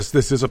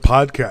This is a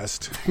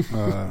podcast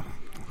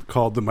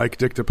called the Mike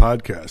Dicta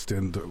Podcast,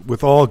 and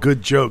with all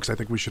good jokes, I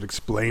think we should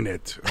explain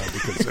it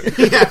because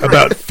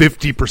about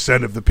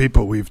 50% of the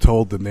people we've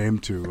told the name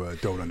to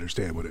don't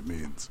understand what it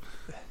means.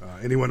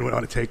 Anyone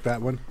want to take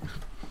that one?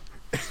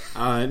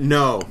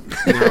 No.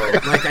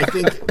 Like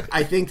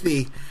I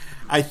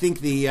think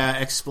the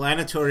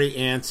explanatory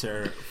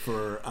answer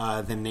for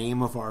the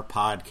name of our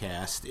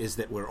podcast is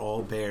that we're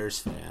all Bears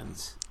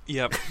fans.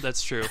 Yep,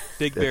 that's true.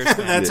 Big Bears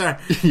fans.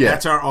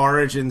 That's our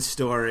origin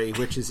story,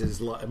 which is as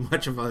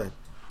much of a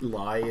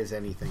lie as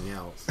anything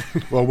else.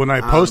 Well, when I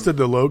posted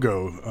the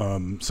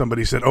logo,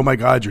 somebody said, "Oh my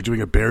God, you're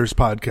doing a Bears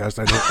podcast.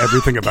 I know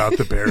everything about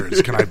the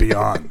Bears. Can I be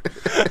on?"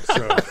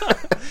 So.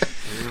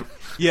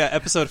 Yeah,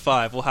 episode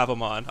 5. We'll have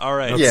them on. All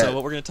right. Yeah. So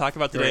what we're going to talk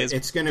about today is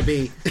it's going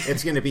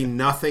to be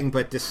nothing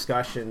but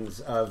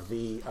discussions of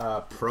the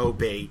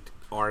probate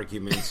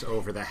arguments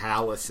over the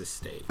Hallis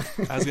estate.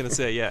 I was going to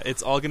say, yeah,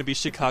 it's all going to be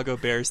Chicago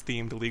Bears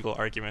themed legal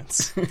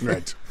arguments.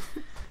 Right.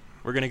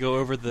 We're going to go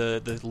over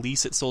the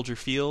lease at Soldier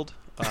Field.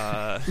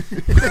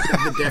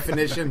 The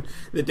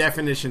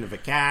definition of a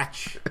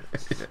catch.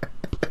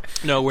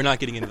 No, we're not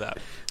getting into that.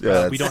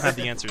 Yeah, we don't have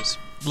the answers.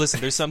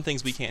 Listen, there's some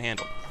things we can't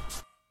handle.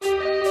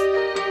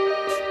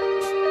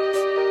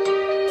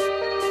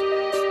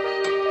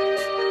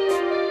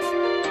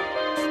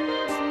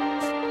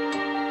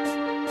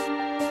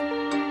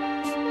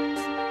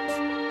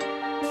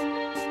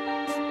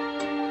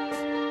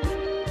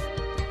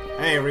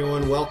 Hey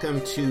everyone, welcome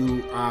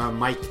to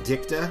Mike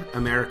Dicta,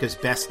 America's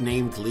best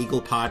named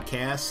legal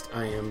podcast.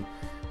 I am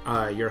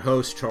your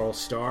host, Charles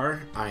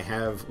Starr. I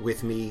have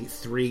with me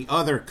 3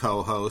 other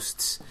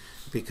co-hosts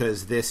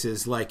because this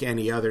is like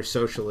any other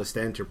socialist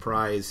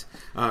enterprise,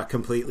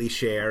 completely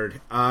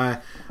shared. I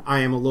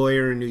am a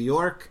lawyer in New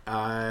York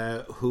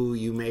who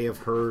you may have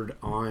heard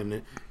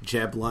on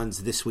Jeb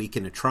Lund's This Week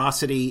in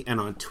Atrocity and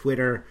on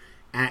Twitter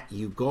at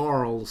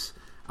YouGarls.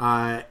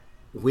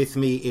 With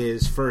me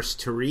is first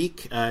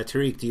Tariq.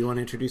 Tariq, do you want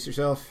to introduce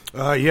yourself?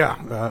 Yeah,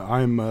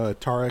 I'm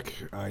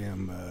Tariq. I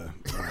am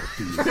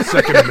the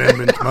Second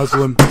Amendment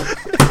Muslim.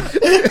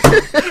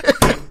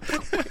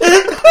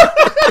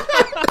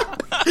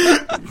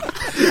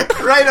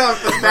 Right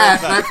off the bat,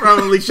 that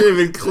probably should have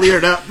been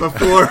cleared up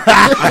before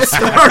I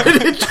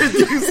started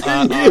introducing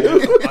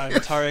you. I'm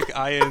Tariq.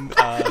 I am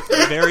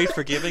very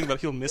forgiving about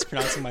people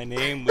mispronouncing my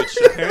name, which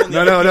apparently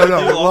No. do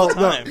all the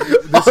time.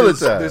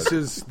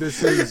 This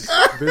is.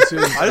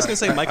 I was going to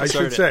say Michael I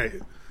started should say,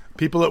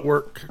 people at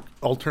work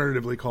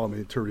alternatively call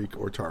me Tariq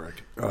or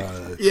Tariq.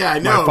 Yeah, I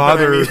know. My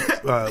father,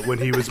 but I mean... when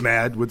he was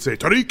mad, would say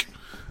Tariq,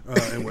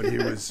 and when he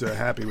was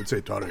happy, would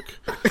say Tariq.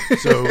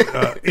 So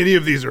any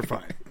of these are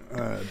fine.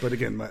 But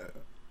again,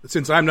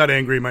 since I'm not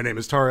angry, my name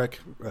is Tariq.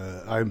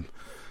 I'm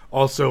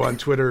also on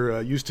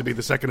Twitter. Used to be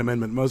the Second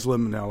Amendment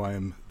Muslim. Now I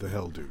am the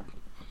Hell Dude.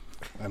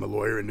 I'm a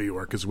lawyer in New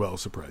York as well,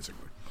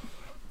 surprisingly.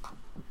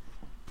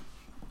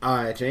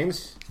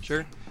 James?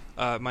 Sure.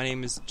 My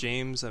name is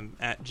James. I'm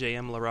at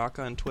JM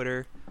LaRocca on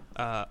Twitter.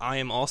 I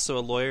am also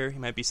a lawyer. You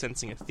might be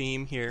sensing a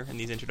theme here in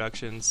these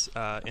introductions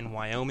in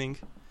Wyoming,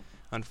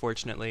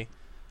 unfortunately.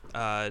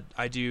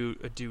 I do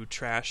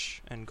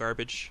trash and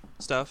garbage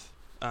stuff,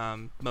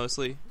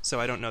 mostly, so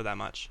I don't know that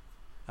much.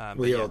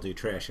 We all do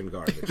trash and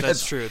garbage.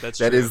 That's true.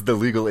 That is the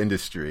legal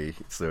industry,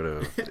 sort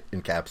of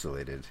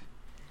encapsulated.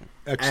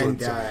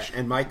 Excellent.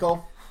 And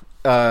Michael?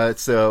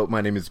 So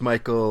my name is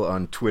Michael.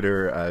 On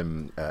Twitter,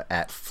 I'm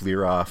at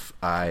Fleeroff.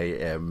 I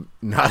am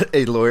not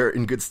a lawyer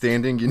in good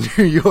standing in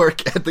New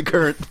York at the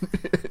current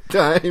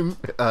time.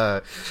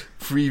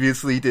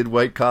 Previously did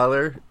white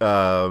collar.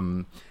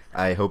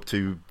 I hope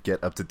to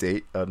get up to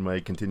date on my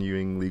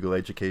continuing legal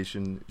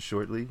education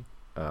shortly.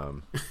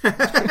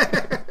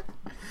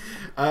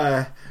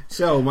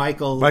 So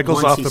Michael's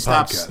off the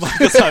podcast.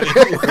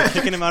 We're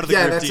kicking him out of the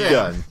group. That's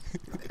it.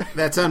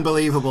 That's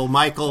unbelievable.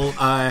 Michael,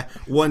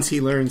 once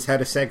he learns how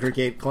to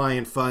segregate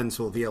client funds,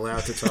 will be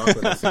allowed to talk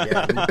with us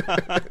again.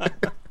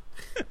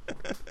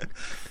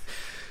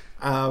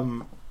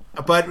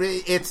 But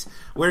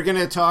we're going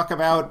to talk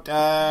about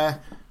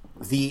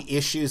the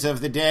issues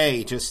of the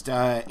day, just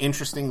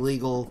interesting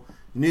legal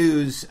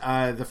news.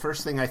 The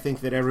first thing I think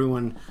that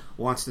everyone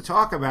wants to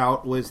talk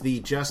about was the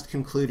just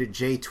concluded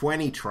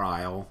J20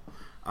 trial,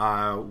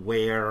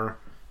 where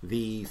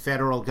the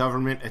federal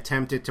government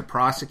attempted to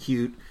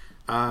prosecute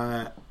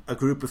a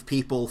group of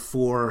people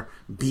for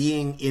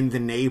being in the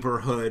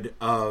neighborhood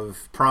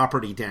of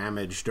property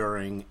damage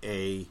during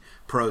a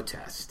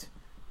protest.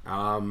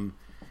 And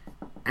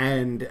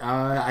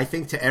I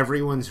think to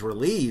everyone's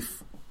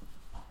relief,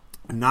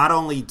 not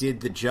only did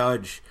the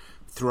judge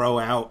throw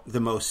out the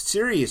most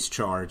serious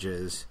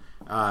charges,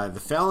 the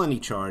felony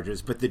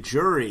charges, but the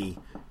jury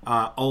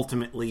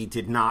ultimately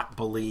did not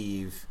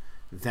believe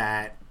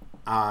that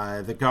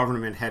the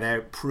government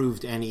had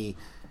proved any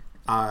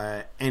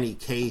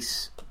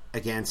case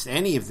against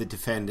any of the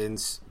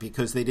defendants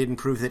because they didn't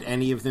prove that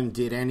any of them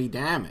did any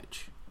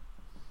damage.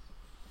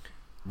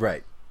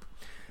 Right.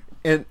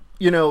 And,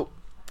 you know,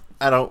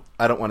 I don't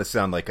want to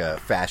sound like a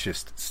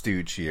fascist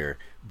stooge here,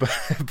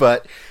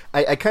 but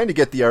I kind of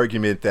get the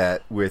argument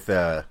that with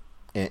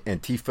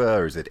Antifa,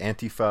 or is it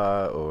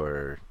Antifa,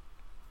 or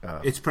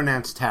it's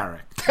pronounced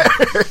Tarek.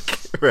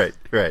 right,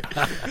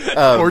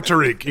 or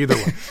Tariq, either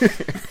one.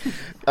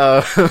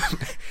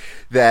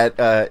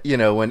 That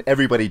when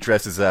everybody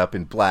dresses up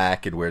in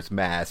black and wears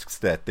masks,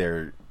 that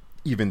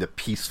even the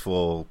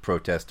peaceful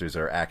protesters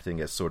are acting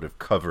as sort of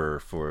cover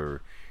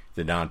for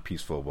the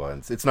non-peaceful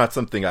ones. It's not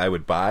something I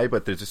would buy,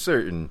 but there's a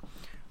certain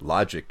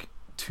logic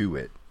to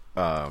it.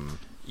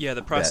 Yeah,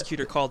 the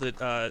prosecutor called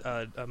it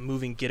a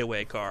moving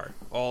getaway car.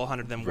 All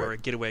 100 of them were a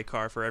getaway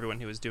car for everyone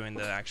who was doing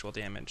the actual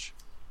damage,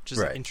 which is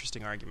an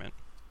interesting argument.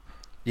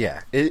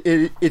 Yeah,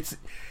 it's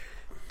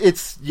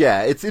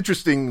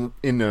interesting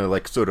in a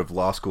like sort of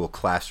law school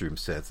classroom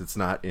sense. It's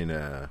not in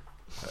a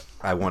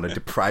I want to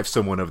deprive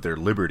someone of their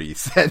liberty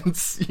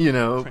sense,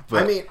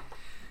 But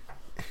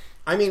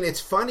I mean, it's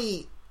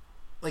funny.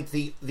 Like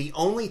the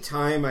only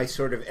time I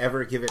sort of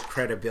ever give it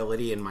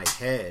credibility in my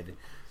head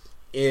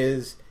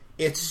is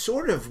it's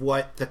sort of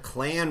what the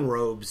Klan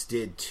robes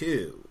did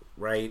too,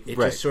 right? It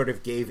just sort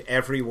of gave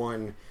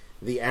everyone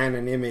the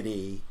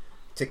anonymity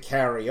to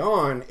carry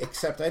on,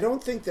 except I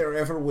don't think there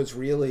ever was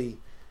really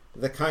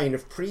the kind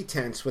of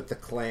pretense with the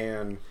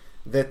Klan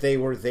that they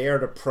were there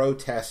to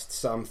protest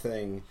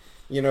something.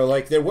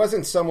 Like there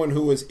wasn't someone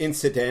who was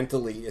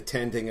incidentally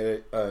attending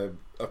a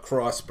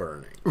cross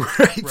burning.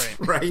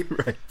 Right.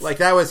 Like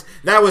that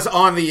was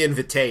on the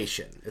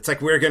invitation. It's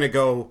like, we're going to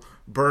go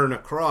burn a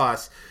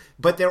cross.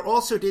 But there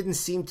also didn't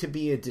seem to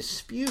be a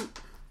dispute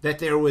that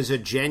there was a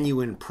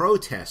genuine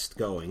protest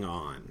going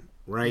on,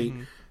 right?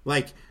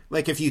 Mm-hmm.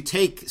 Like if you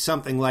take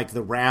something like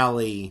the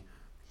rally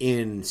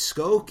in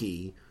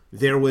Skokie,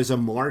 there was a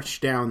march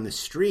down the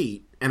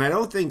street, and I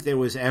don't think there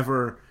was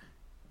ever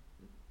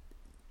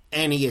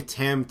any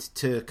attempt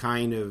to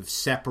kind of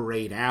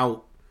separate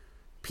out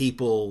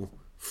people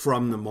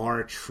from the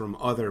march from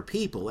other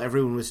people.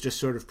 Everyone was just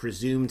sort of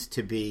presumed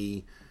to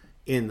be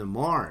in the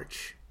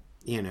march,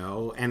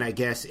 and I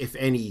guess if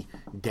any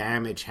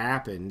damage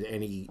happened,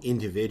 any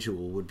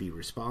individual would be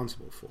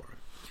responsible for it.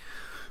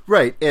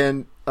 Right.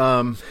 And,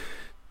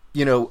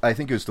 I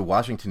think it was the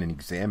Washington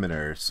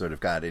Examiner sort of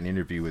got an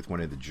interview with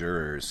one of the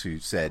jurors who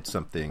said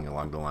something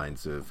along the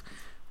lines of,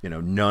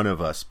 none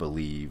of us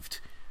believed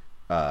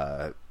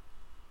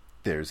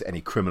there's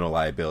any criminal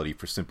liability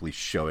for simply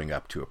showing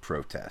up to a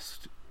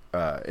protest.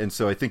 And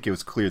so I think it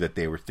was clear that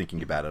they were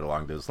thinking about it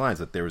along those lines,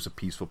 that there was a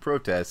peaceful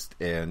protest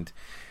and,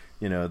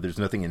 there's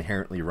nothing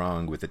inherently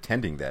wrong with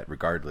attending that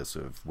regardless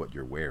of what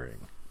you're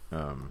wearing.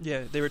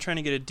 Yeah, they were trying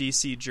to get a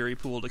D.C. jury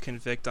pool to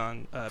convict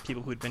on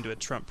people who had been to a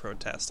Trump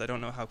protest. I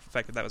don't know how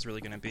effective that was really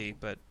going to be,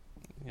 but,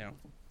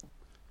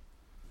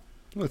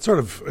 Well, it's sort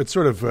of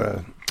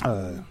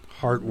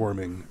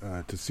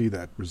heartwarming to see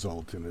that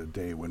result in a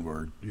day when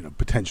we're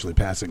potentially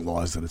passing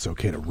laws that it's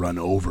okay to run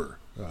over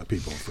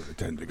people for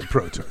attending a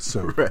protest.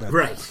 So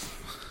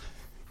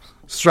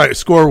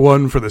score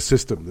one for the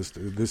system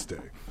this day.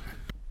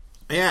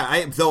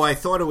 Yeah, though I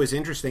thought it was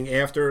interesting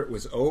after it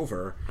was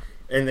over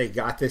and they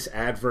got this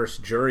adverse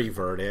jury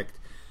verdict,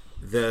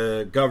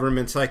 the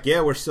government's like,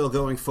 yeah, we're still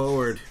going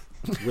forward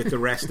with the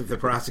rest of the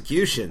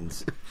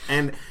prosecutions.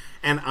 And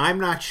I'm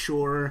not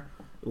sure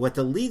what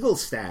the legal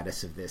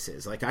status of this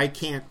is. Like, I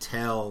can't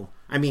tell.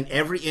 I mean,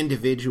 every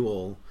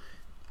individual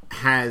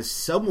has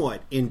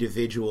somewhat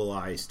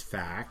individualized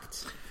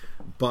facts,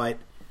 but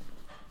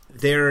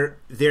there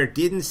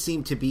didn't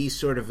seem to be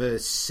sort of a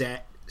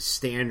set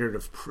standard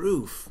of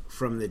proof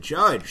from the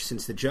judge,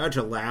 since the judge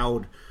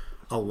allowed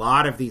a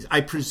lot of these.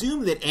 I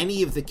presume that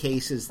any of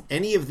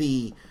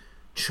the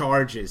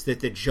charges that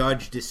the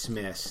judge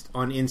dismissed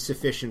on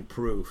insufficient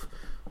proof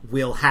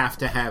will have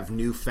to have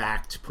new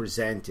facts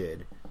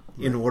presented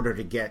in order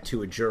to get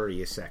to a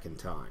jury a second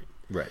time.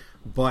 Right.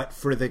 But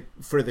for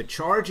the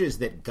charges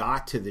that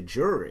got to the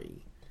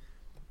jury,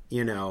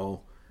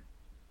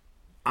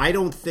 I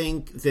don't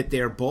think that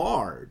they're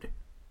barred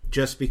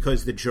just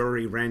because the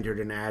jury rendered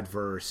an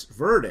adverse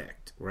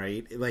verdict,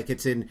 right? Like,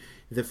 it's in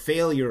the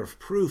failure of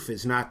proof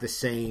is not the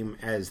same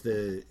as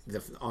the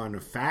on a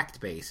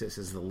fact basis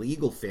as the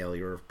legal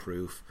failure of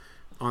proof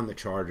on the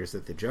charges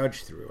that the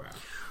judge threw out.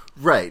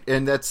 Right,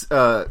 and that's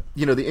the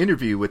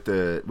interview with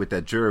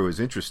that juror was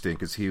interesting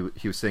because he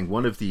was saying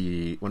one of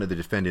the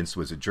defendants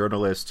was a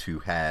journalist who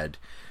had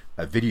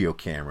a video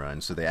camera,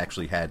 and so they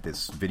actually had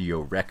this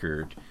video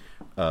record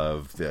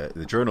of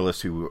the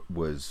journalist who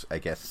was, I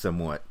guess,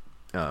 somewhat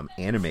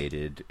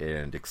animated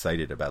and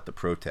excited about the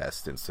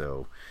protest, and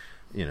so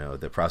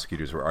the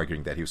prosecutors were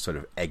arguing that he was sort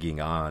of egging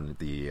on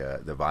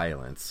the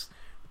violence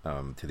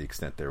to the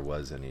extent there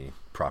was any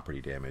property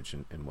damage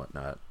and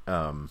whatnot.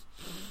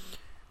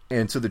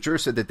 And so the juror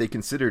said that they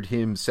considered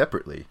him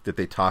separately, that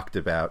they talked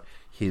about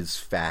his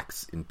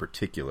facts in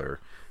particular,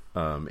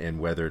 and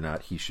whether or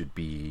not he should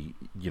be,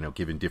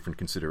 given different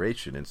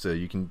consideration. And so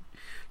you can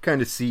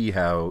kind of see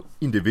how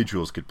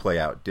individuals could play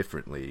out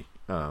differently.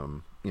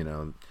 In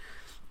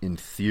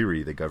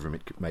theory, the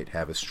government might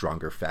have a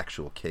stronger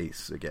factual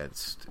case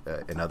against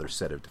another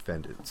set of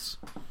defendants.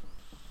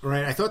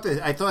 Right. I thought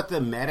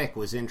the medic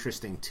was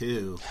interesting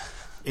too,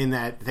 in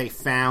that they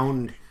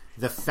found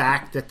the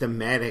fact that the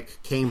medic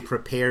came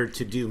prepared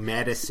to do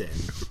medicine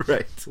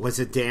Right. was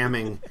a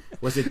damning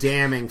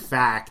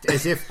fact.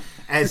 As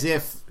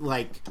if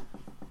like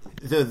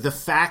the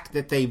fact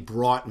that they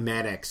brought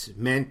medics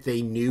meant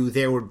they knew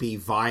there would be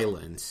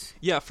violence.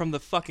 Yeah, from the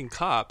fucking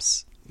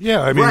cops.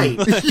 Yeah, I mean, Right.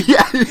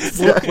 Yeah.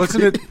 Exactly.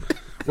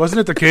 wasn't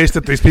it the case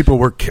that these people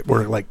were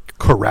like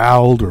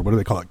corralled, or what do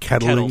they call it,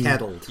 kettling?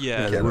 Kettled.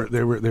 Yeah. They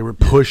were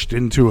pushed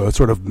into a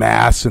sort of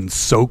mass and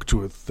soaked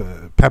with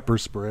pepper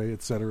spray,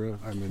 etc.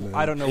 I mean,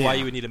 I don't know why Yeah.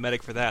 you would need a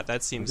medic for that.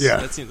 That's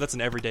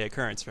an everyday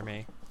occurrence for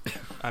me.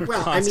 I'm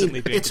Well,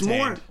 constantly being it's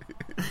detained.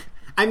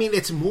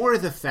 it's more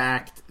the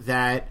fact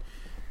that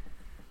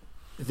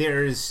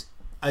there's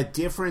a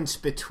difference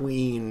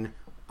between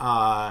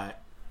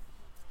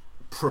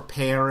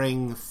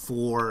preparing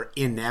for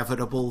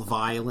inevitable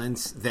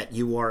violence that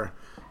you are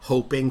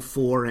hoping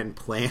for and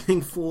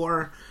planning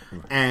for,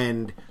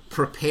 and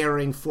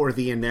preparing for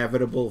the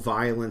inevitable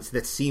violence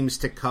that seems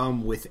to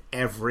come with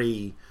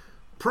every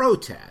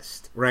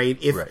protest, right?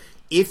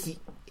 If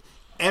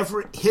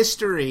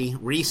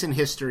recent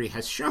history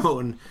has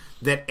shown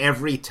that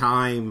every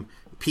time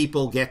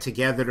people get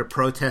together to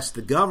protest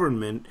the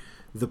government,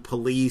 the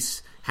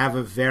police have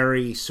a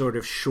very sort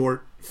of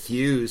short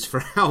fuse for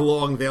how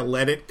long they'll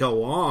let it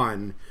go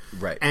on.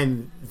 Right.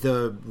 And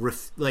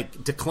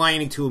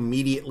declining to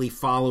immediately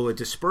follow a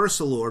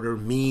dispersal order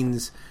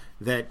means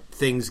that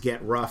things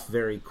get rough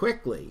very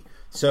quickly.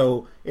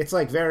 So it's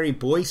like very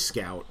Boy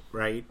Scout,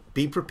 right?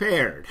 Be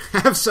prepared.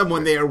 Have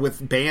someone there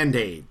with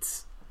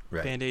Band-Aids.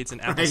 Right. Band-Aids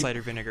and apple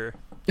cider vinegar.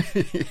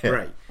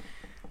 Right.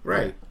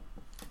 Right.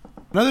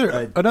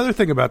 Another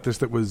thing about this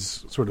that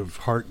was sort of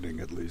heartening,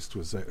 at least,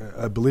 was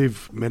I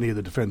believe many of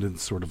the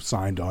defendants sort of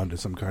signed on to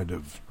some kind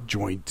of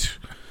joint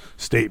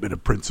statement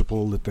of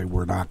principle that they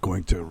were not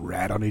going to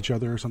rat on each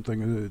other or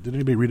something. Did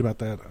anybody read about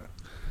that?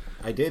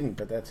 I didn't,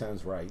 but that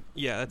sounds right.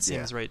 Yeah, that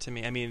seems right to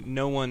me. I mean,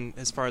 no one,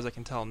 as far as I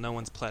can tell, no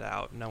one's pled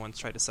out. No one's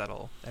tried to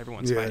settle.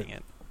 Everyone's fighting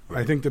it.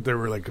 I think that there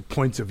were like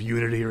points of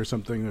unity or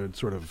something,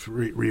 sort of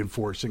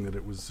reinforcing that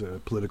it was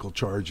political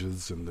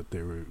charges and that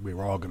we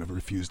were all going to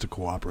refuse to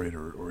cooperate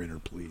or enter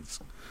pleas,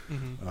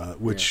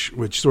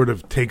 which sort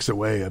of takes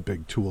away a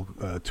big tool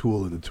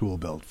in the tool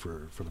belt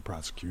for the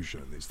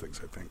prosecution and these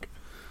things, I think.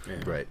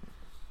 Yeah. Right.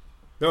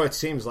 No, it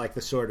seems like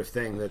the sort of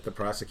thing that the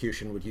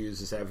prosecution would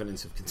use as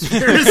evidence of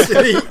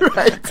conspiracy.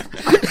 Right.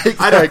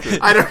 Exactly.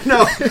 I don't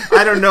know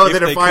If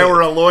that they if I could.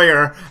 were a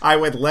lawyer, I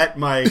would let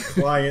my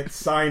client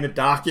sign a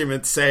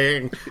document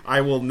saying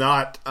I will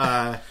not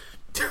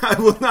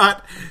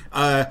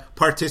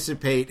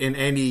participate in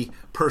any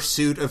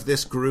pursuit of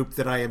this group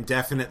that I am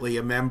definitely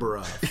a member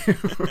of.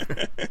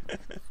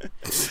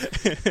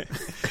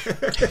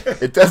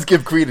 It does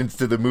give credence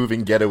to the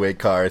moving getaway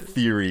car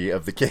theory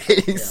of the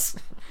case.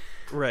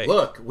 Right.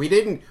 Look, we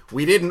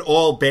didn't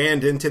all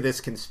band into this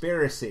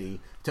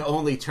conspiracy to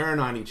only turn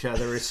on each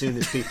other as soon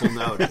as people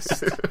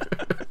noticed.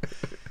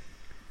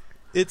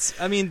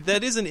 I mean,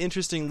 that is an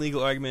interesting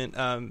legal argument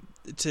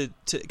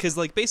because,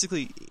 like,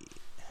 basically,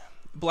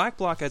 black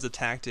bloc as a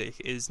tactic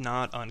is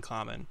not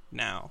uncommon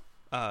now.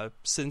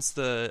 Since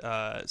the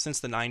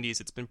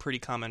 90s, it's been pretty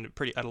common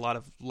at a lot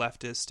of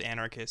leftist,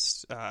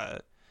 anarchist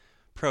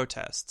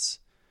protests.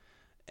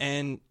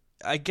 And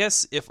I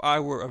guess if I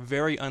were a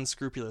very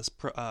unscrupulous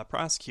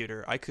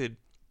prosecutor, I could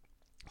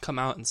come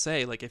out and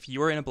say, like, if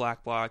you're in a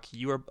black bloc,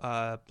 you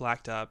are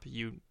blacked up,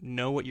 you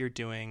know what you're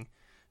doing,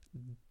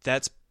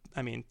 that's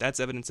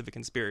evidence of a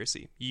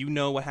conspiracy. You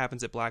know what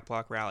happens at black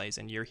bloc rallies,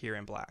 and you're here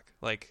in black.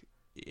 Like,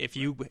 if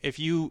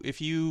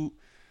you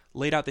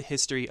laid out the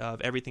history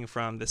of everything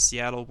from the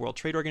Seattle World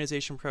Trade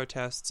Organization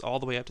protests all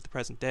the way up to the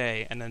present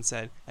day, and then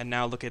said, and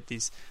now look at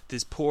these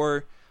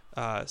poor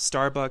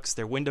Starbucks,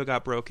 their window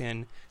got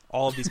broken,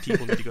 all of these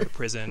people need to go to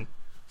prison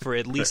for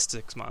at least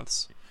 6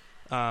 months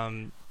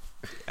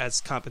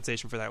as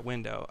compensation for that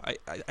window.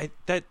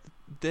 That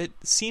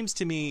seems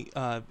to me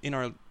that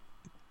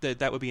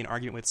would be an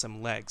argument with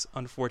some legs,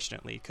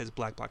 unfortunately, because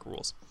black bloc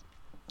rules.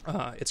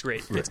 It's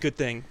great. It's a good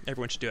thing.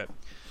 Everyone should do it.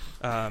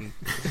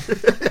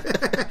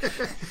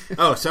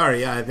 Oh,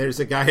 sorry. There's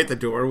a guy at the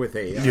door with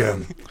a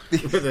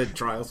with a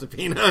trial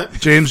subpoena.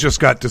 James just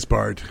got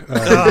disbarred.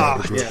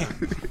 Yeah.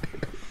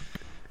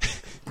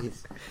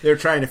 They're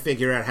trying to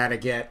figure out how to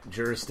get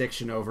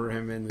jurisdiction over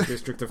him in the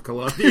District of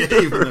Columbia,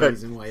 even though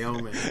he's in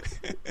Wyoming,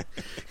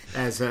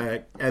 as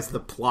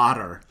the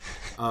plotter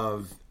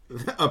of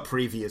a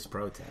previous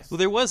protest. Well,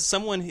 there was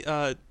someone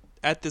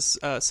at this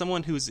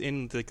someone who's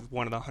in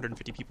one of the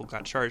 150 people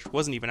got charged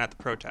wasn't even at the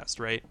protest,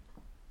 right?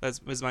 That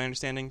was my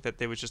understanding, that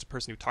there was just a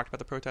person who talked about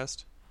the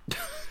protest.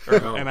 Or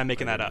am I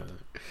making that up?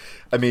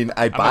 I mean,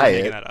 I buy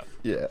making it. that up.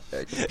 Yeah.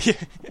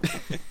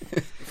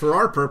 For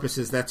our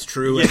purposes, that's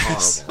true and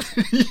horrible.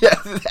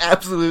 Yes,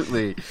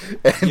 absolutely.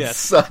 And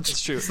Yes,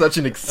 it's true. such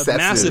an A excessive,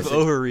 massive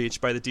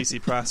overreach by the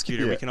DC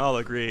prosecutor. We can all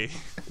agree.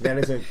 That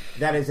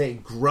is a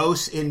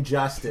gross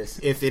injustice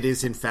if it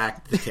is in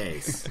fact the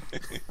case.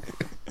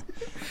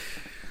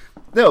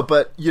 No,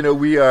 but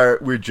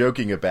we're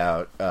joking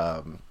about.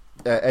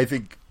 I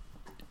think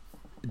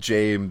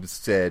James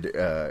said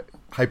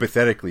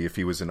hypothetically, if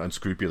he was an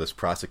unscrupulous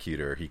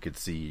prosecutor, he could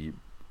see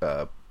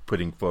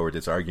putting forward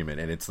this argument,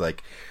 and it's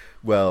like,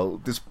 well,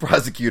 this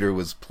prosecutor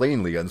was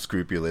plainly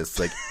unscrupulous.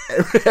 Like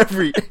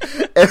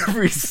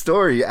every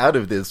story out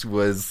of this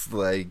was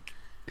like,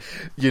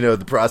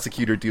 the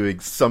prosecutor doing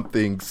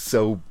something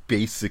so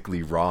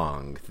basically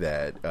wrong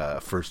that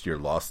a first-year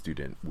law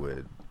student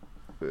would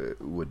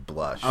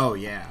blush. Oh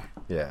yeah.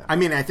 Yeah. I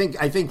mean, I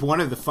think one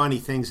of the funny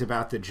things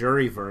about the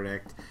jury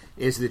verdict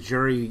is the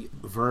jury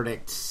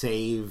verdict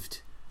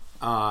saved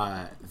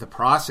the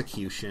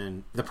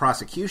prosecution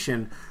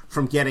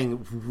from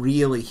getting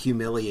really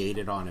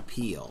humiliated on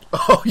appeal.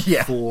 Oh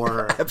yeah.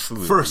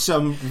 Absolutely. For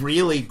some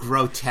really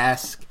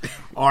grotesque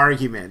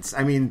arguments.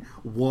 I mean,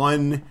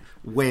 one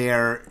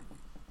where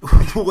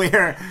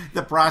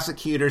the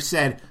prosecutor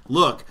said,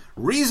 "Look,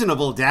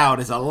 reasonable doubt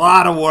is a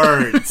lot of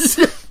words."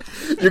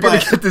 You're going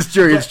to get this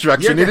jury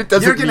instruction, and it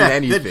doesn't mean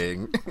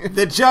anything.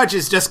 The judge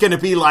is just going to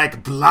be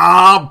like,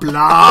 blah,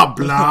 blah,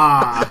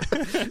 blah.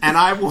 And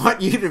I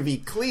want you to be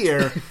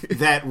clear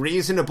that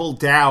reasonable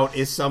doubt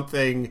is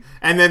something...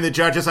 And then the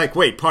judge is like,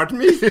 wait, pardon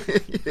me?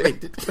 Wait,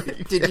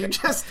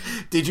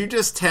 did you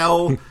just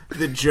tell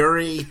the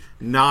jury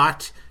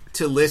not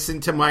to listen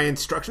to my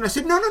instruction? I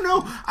said,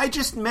 no. I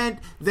just meant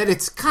that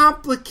it's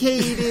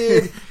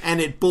complicated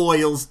and it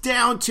boils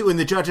down to... And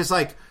the judge is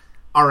like...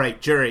 All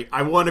right, jury,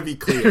 I want to be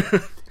clear.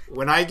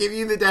 When I give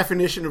you the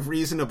definition of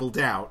reasonable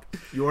doubt,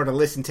 you are to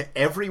listen to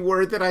every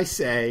word that I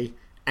say,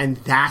 and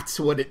that's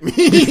what it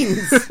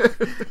means.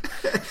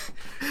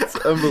 It's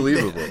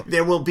unbelievable.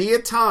 There will be a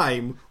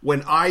time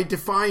when I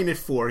define it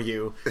for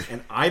you,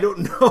 and I don't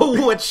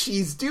know what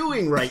she's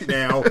doing right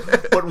now,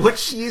 but what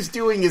she is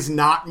doing is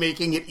not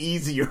making it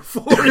easier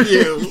for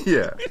you.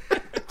 Yeah.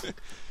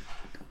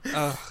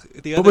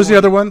 What was the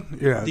other one?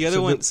 Yeah, the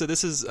other one. So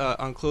this is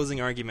on closing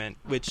argument.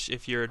 Which,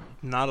 if you're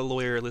not a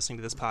lawyer listening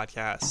to this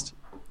podcast,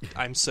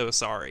 I'm so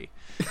sorry.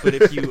 But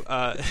if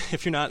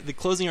you're not, the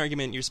closing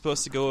argument, you're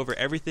supposed to go over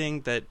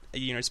everything that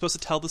you're supposed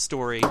to tell the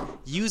story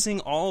using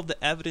all of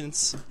the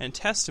evidence and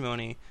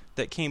testimony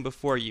that came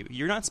before you.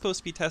 You're not supposed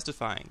to be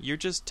testifying. You're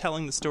just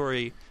telling the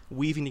story,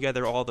 weaving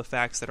together all the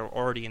facts that are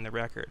already in the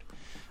record.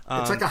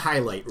 It's like a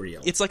highlight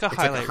reel. It's like a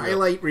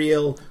highlight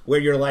reel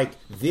where you're like,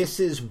 this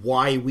is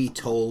why we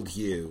told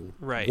you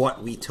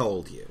what we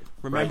told you.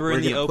 Remember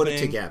in the opening,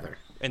 put it together.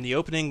 In the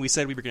opening, we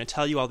said we were going to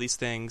tell you all these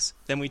things,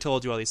 then we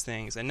told you all these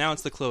things, and now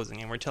it's the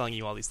closing, and we're telling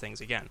you all these things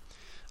again.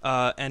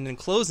 And in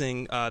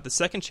closing, the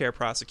second chair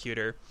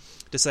prosecutor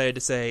decided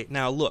to say,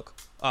 now look,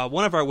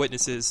 one of our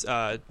witnesses,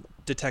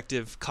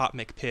 Detective Cop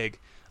McPig,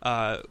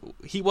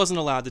 he wasn't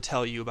allowed to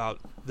tell you about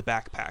the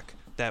backpack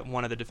that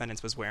one of the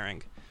defendants was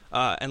wearing.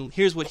 And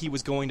here's what he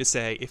was going to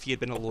say if he had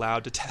been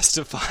allowed to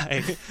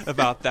testify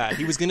about that.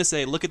 He was going to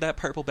say, look at that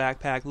purple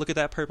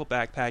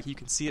backpack, you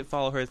can see it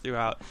follow her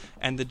throughout.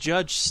 And the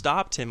judge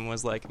stopped him and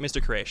was like,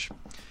 Mr. Koresh,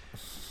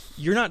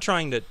 you're not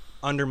trying to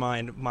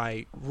undermine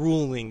my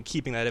ruling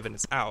keeping that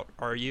evidence out,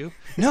 are you?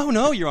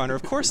 No, Your Honor,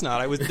 of course not.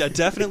 I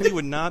definitely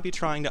would not be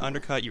trying to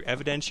undercut your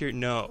evidentiary.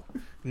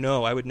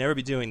 No, I would never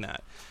be doing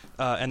that.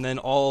 And then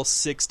all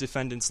 6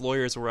 defendants'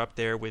 lawyers were up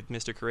there with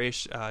Mr.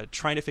 Koresh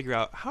trying to figure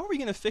out, how are we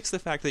going to fix the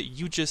fact that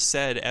you just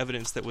said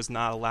evidence that was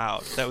not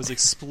allowed, that was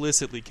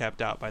explicitly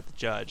kept out by the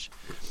judge?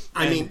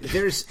 I mean,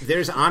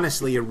 there's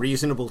honestly a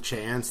reasonable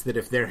chance that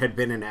if there had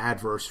been an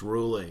adverse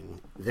ruling,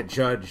 the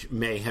judge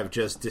may have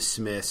just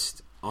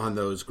dismissed on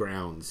those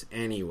grounds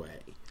anyway.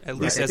 At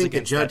least as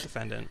against that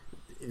defendant.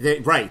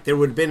 There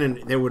would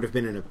have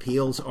been an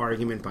appeals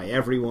argument by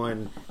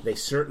everyone. They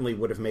certainly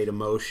would have made a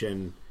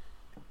motion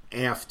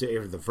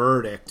after the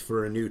verdict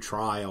for a new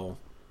trial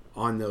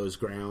on those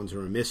grounds, or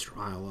a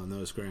mistrial on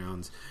those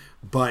grounds.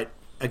 But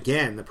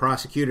again, the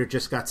prosecutor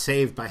just got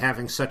saved by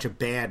having such a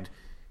bad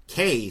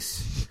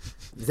case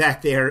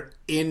that their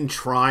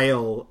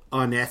in-trial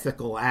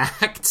unethical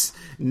acts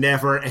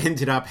never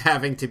ended up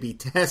having to be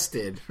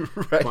tested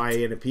by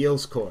an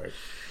appeals court.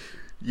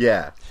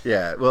 Yeah.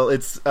 Well,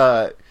 it's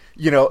and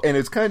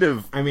it's kind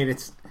of, I mean,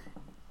 it's,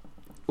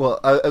 well,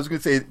 I was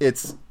going to say,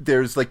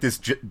 there's like this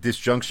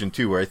disjunction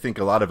too, where I think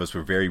a lot of us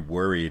were very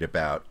worried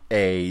about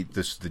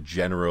the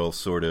general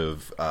sort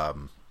of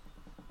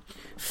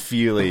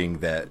feeling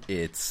that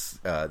it's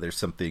there's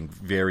something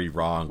very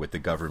wrong with the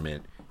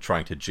government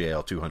trying to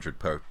jail 200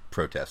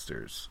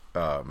 protesters,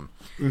 and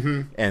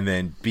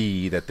then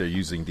B, that they're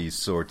using these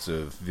sorts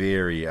of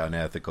very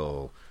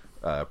unethical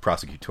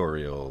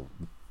prosecutorial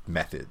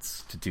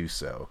methods to do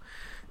so.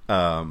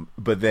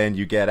 But then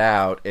you get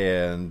out,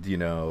 and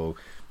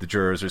the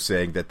jurors are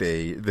saying that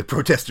the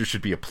protesters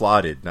should be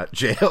applauded, not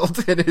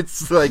jailed, and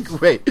it's like,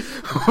 wait,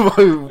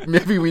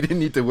 maybe we didn't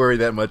need to worry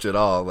that much at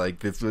all. Like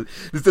this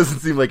doesn't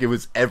seem like it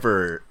was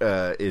ever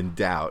in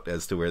doubt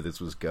as to where this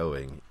was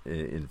going.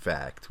 In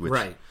fact, which,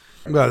 right.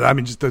 Well, I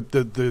mean, just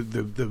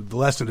the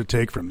lesson to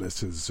take from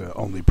this is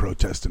only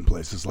protest in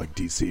places like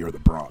D.C. or the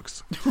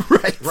Bronx.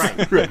 Right.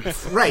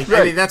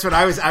 I mean, that's what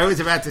I was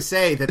about to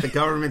say, that the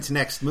government's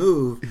next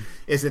move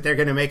is that they're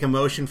going to make a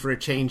motion for a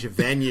change of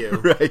venue.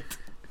 Right.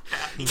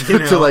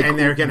 To like and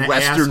they're going to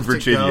Western ask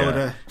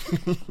Virginia. To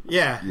go to,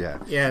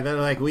 yeah. They're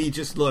like,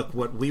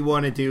 what we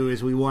want to do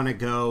is we want to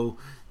go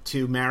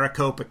to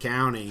Maricopa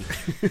County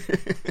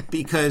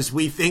because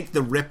we think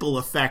the ripple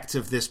effects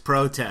of this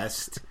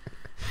protest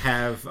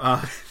have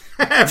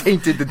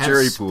tainted the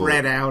jury pool,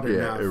 spread out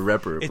enough.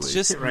 Irreparably. It's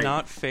just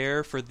not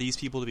fair for these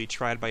people to be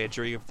tried by a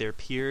jury of their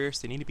peers.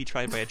 They need to be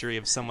tried by a jury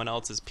of someone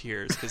else's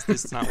peers because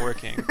this is not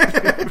working.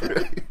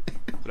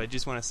 But I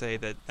just want to say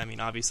that, I mean,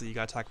 obviously you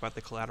got to talk about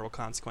the collateral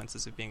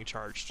consequences of being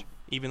charged.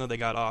 Even though they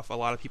got off, a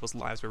lot of people's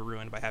lives were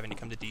ruined by having to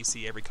come to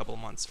D.C. every couple of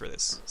months for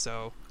this.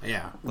 So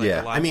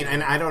I mean,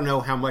 and I don't know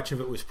how much of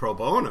it was pro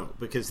bono,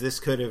 because this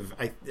could have,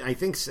 I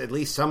think at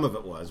least some of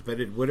it was, but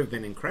it would have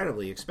been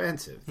incredibly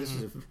expensive. This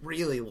is a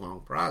really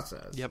long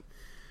process. Yep.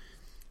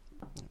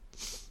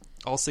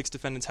 All 6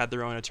 defendants had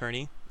their own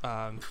attorney,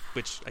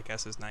 which I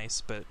guess is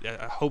nice, but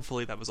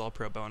hopefully that was all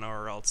pro bono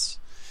or else.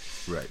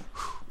 Right.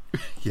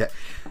 Yeah,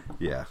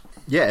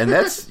 and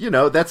that's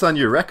that's on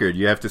your record.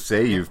 You have to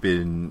say you've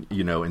been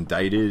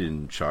indicted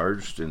and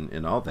charged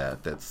and all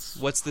that. That's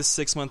what's this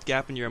 6-month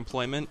gap in your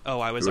employment? Oh,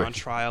 I was on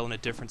trial in a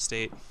different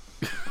state.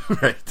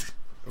 Right.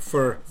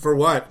 For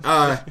what?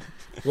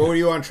 What were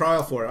you on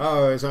trial for?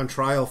 Oh, I was on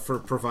trial for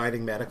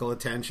providing medical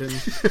attention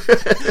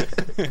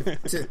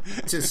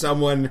to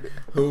someone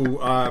who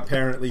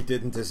apparently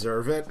didn't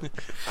deserve it.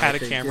 Had a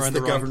camera in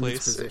the wrong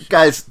place. Position.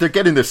 Guys, they're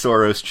getting their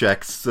Soros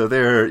checks, so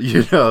they're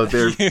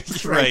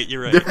right.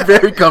 You're right. They're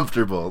very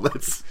comfortable.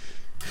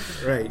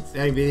 Right.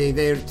 I mean,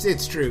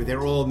 it's true.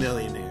 They're all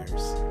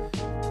millionaires,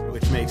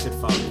 which makes it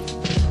funny.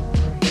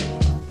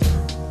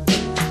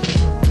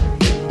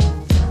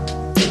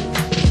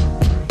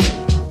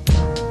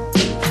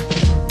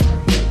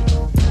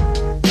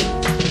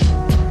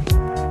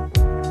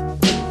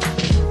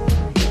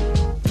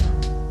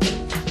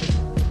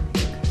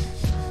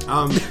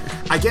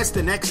 I guess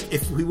the next,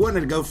 if we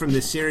wanted to go from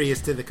the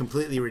serious to the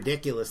completely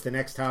ridiculous, the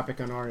next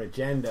topic on our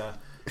agenda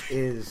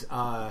is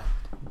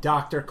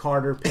Dr.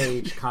 Carter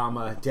Page,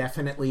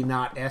 definitely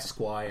not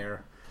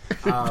Esquire,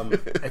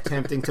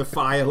 attempting to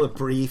file a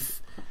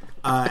brief,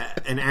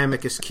 an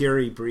amicus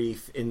curiae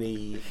brief in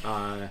the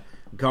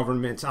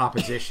government's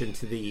opposition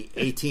to the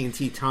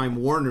AT&T Time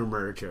Warner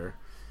merger.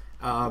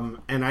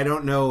 And I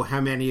don't know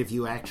how many of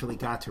you actually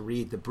got to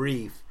read the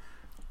brief.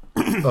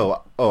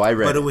 I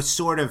read. But it was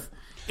sort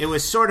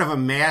of a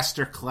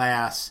master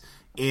class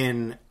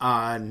in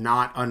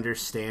not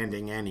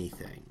understanding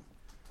anything.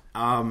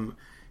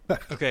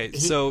 Okay,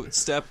 so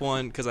step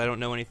 1, because I don't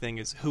know anything,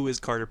 is who is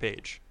Carter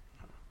Page?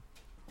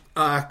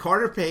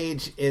 Carter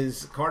Page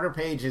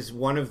is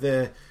one of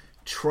the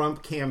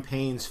Trump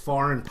campaign's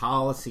foreign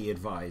policy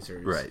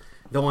advisors. Right.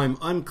 Though I'm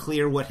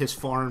unclear what his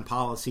foreign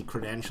policy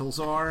credentials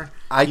are.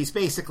 He's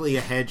basically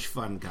a hedge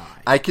fund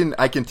guy. I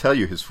can tell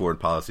you his foreign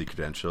policy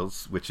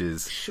credentials, which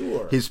is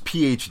his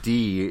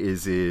PhD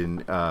is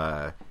in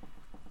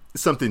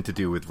something to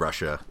do with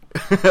Russia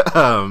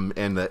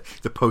and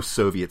the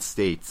post-Soviet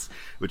states,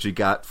 which he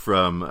got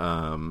from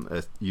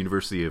a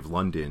University of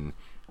London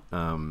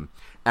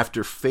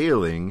after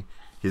failing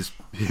his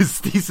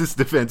thesis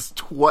defense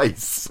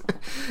twice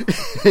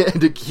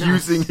and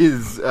accusing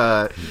his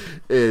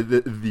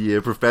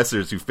the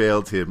professors who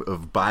failed him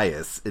of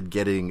bias and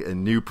getting a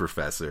new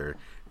professor,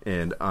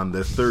 and on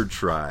the third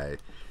try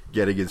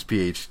getting his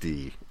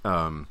PhD.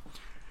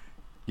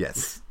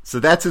 Yes. So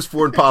that's his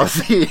foreign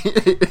policy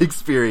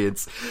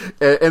experience.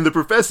 And the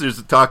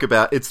professors talk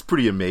about, it's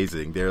pretty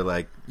amazing. They're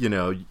like, you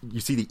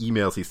see the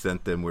emails he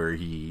sent them where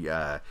he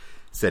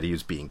said he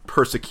was being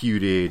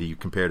persecuted. He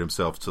compared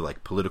himself to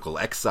like political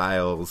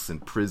exiles in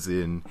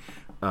prison.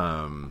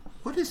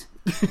 What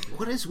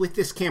is with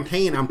this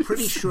campaign? I'm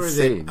pretty sure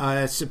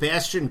that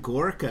Sebastian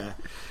Gorka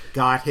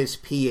got his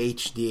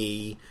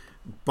PhD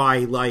by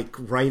like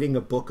writing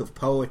a book of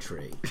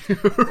poetry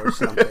or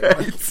something.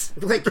 It's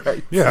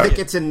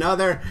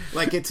another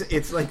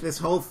it's like this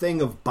whole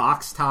thing of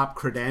box top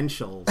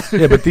credentials.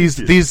 Yeah, but these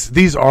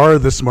are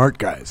the smart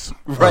guys,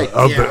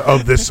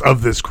 of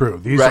this crew.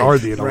 These are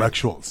the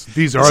intellectuals.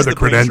 These are the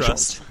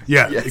credentials.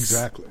 Yeah, yes.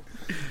 Exactly.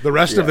 The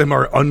rest of them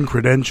are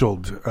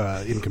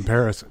uncredentialed in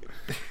comparison.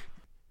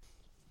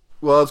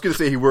 Well, I was going to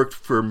say he worked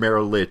for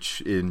Merrill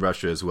Lynch in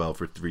Russia as well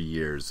for 3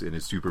 years, and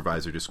his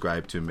supervisor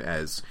described him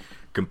as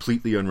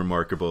completely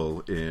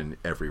unremarkable in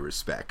every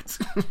respect.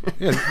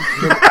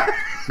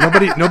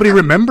 Nobody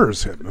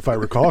remembers him, if I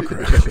recall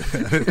correctly.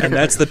 And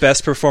that's the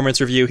best performance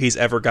review he's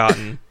ever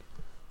gotten.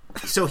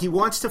 So he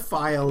wants to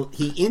file,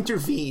 he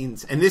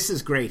intervenes, and this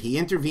is great, he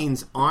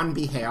intervenes on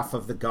behalf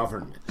of the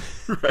government.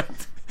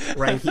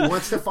 Right. He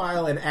wants to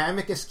file an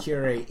amicus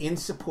curiae in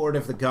support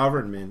of the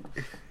government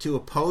to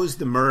oppose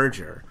the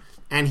merger.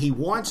 And he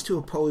wants to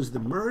oppose the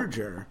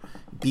merger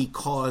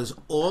because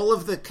all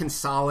of the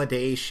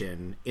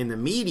consolidation in the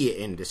media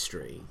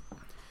industry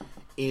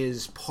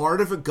is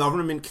part of a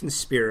government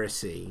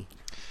conspiracy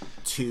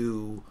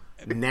to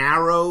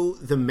narrow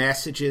the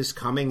messages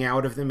coming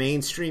out of the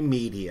mainstream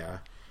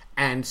media,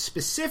 and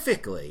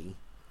specifically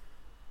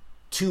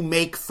to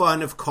make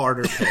fun of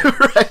Carter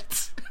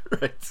Page.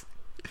 Right.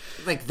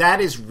 Like,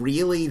 that is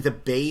really the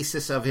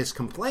basis of his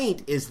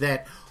complaint, is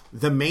that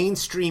the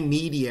mainstream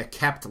media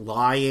kept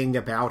lying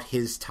about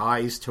his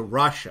ties to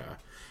Russia,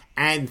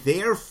 and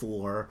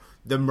therefore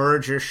the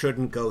merger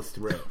shouldn't go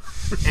through.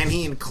 And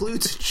he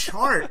includes a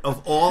chart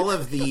of all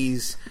of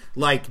these,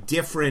 like,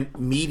 different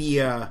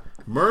media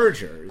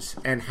mergers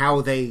and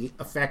how they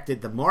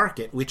affected the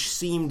market, which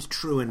seemed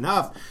true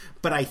enough.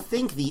 But I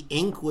think the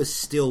ink was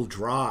still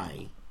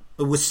dry.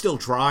 It was still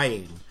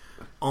drying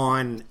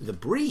on the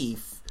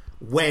brief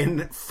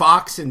when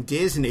Fox and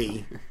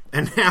Disney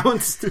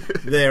announced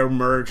their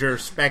merger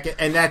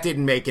and that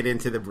didn't make it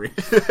into the brief.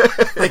 The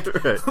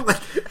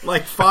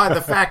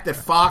fact that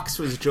Fox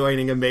was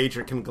joining a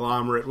major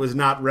conglomerate was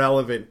not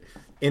relevant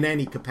in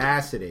any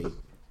capacity.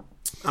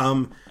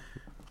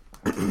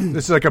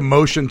 This is like a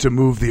motion to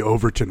move the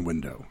Overton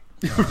window.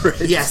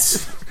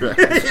 Yes.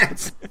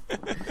 Yes.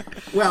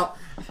 Well,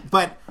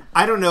 but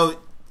I don't know,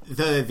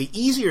 the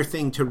easier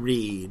thing to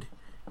read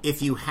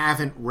if you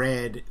haven't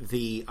read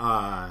the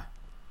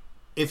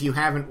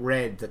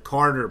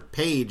Carter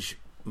Page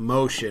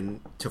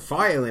motion to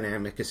file an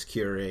amicus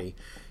curiae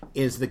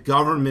is the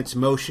government's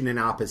motion in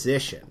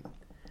opposition.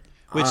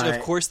 Which,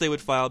 of course, they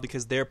would file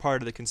because they're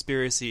part of the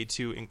conspiracy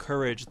to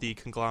encourage the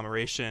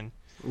conglomeration.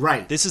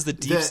 Right. This is the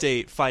deep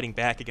state fighting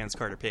back against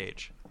Carter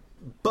Page.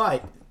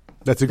 But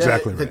that's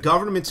exactly right. The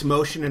government's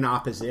motion in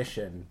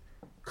opposition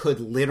could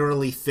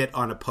literally fit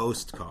on a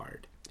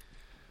postcard.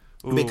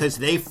 Ooh. Because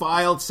they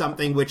filed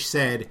something which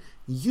said,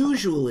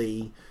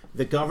 usually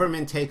the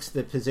government takes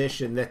the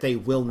position that they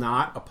will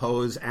not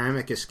oppose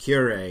amicus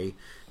curiae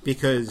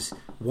because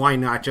why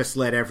not just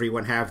let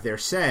everyone have their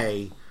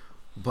say?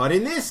 But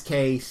in this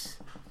case,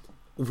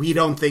 we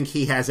don't think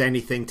he has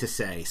anything to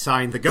say.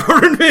 Sign the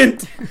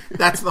government.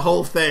 That's the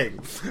whole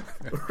thing.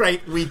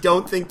 Right? We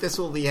don't think this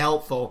will be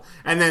helpful.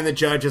 And then the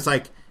judge is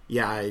like,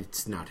 yeah,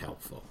 it's not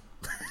helpful.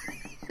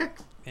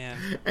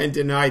 Man. And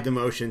denied the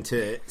motion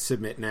to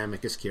submit an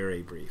amicus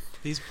curiae brief.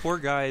 These poor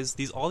guys,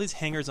 all these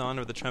hangers-on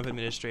of the Trump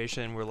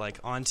administration were like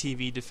on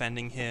TV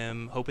defending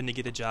him, hoping to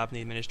get a job in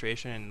the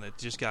administration, and it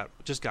just got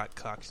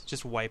cucked,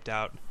 just wiped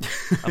out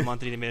a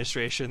month in the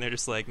administration. They're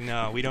just like,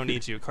 no, we don't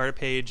need you. Carter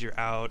Page, you're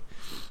out.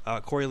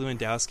 Corey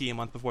Lewandowski, a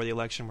month before the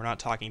election, we're not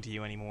talking to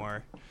you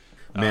anymore.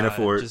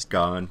 Manafort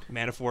gone.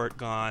 Manafort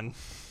gone.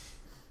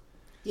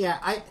 Yeah,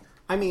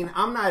 I mean,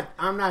 I'm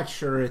not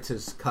sure it's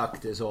as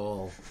cucked as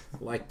all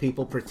like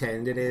people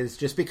pretend it is.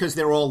 Just because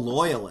they're all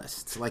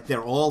loyalists, like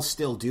they're all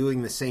still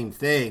doing the same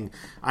thing.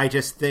 I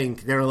just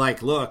think they're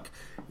like, look,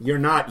 you're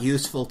not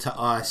useful to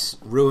us,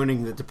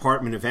 ruining the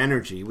Department of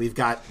Energy. We've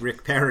got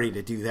Rick Perry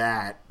to do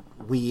that.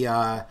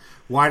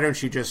 Why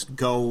don't you just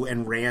go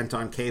and rant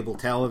on cable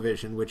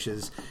television, which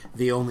is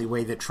the only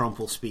way that Trump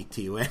will speak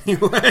to you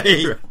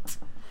anyway.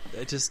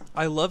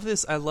 I love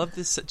this.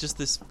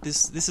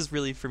 This is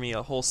really, for me,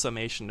 a whole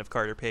summation of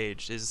Carter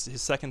Page. Is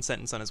his second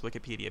sentence on his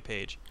Wikipedia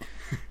page.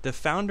 The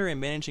founder and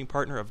managing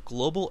partner of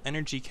Global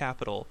Energy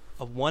Capital,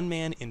 a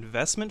one-man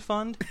investment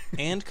fund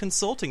and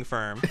consulting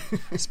firm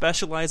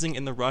specializing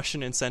in the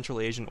Russian and Central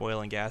Asian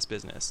oil and gas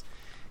business.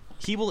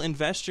 He will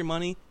invest your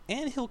money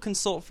and he'll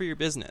consult for your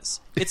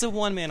business. It's a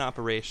one-man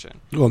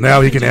operation. Well,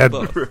 now he can add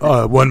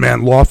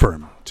one-man law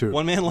firm to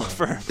one-man law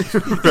firm.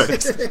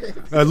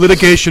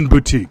 Litigation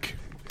boutique.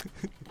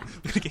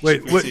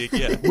 Wait,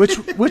 yeah.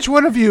 which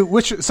one of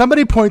you?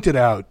 Somebody pointed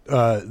out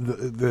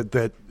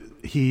that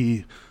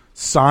he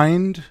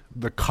signed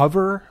the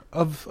cover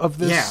of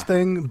this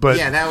thing, but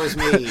that was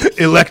me.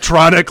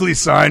 Electronically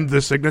signed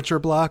the signature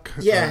block.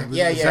 Is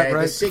that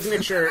right?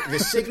 The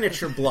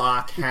signature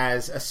block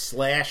has a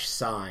slash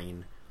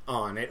sign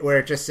on it where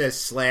it just says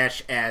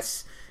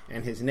 /S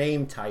and his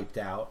name typed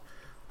out.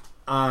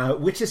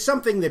 Which is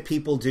something that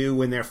people do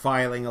when they're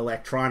filing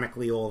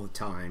electronically all the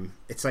time.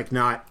 It's like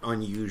not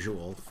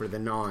unusual for the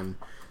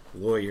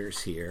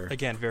non-lawyers here.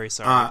 Again, very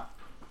sorry.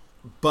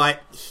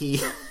 But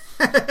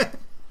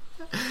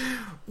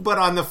but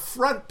on the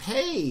front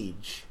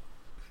page,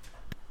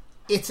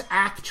 it's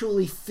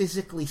actually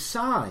physically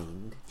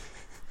signed.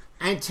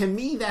 And to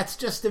me, that's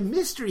just a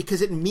mystery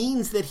because it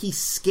means that he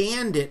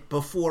scanned it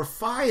before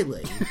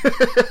filing.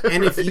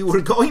 And if you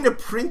were going to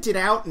print it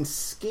out and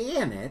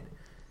scan it,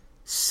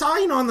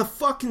 sign on the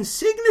fucking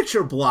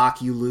signature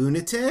block, you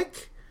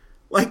lunatic.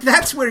 Like,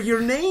 that's where your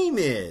name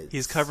is.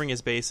 He's covering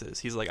his bases.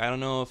 He's like, I don't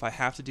know if I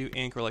have to do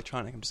ink or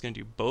electronic. I'm just going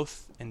to do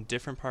both in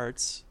different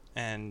parts,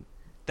 and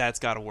that's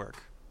got to work.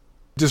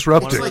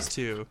 Disruptive. One of those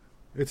two.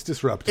 It's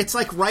disruptive. It's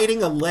like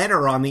writing a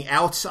letter on the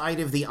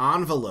outside of the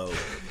envelope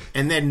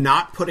and then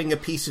not putting a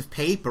piece of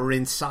paper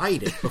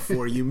inside it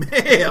before you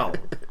mail.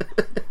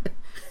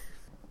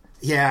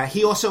 Yeah,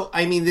 he also,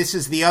 I mean, this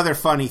is the other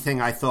funny thing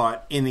I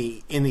thought in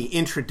the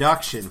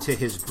introduction to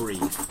his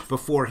brief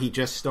before he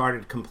just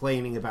started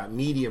complaining about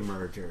media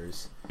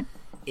mergers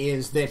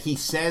is that he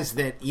says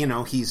that,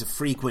 he's a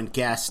frequent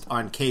guest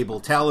on cable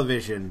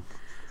television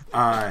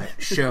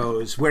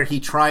shows where he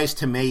tries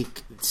to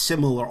make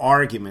similar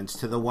arguments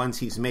to the ones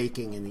he's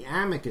making in the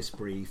amicus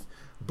brief,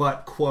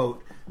 but,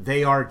 quote,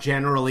 they are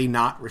generally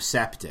not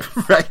receptive.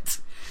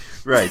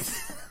 Right.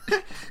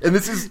 And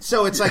this is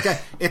so it's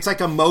like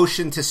a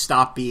motion to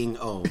stop being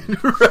owned.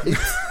 Right.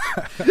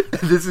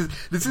 This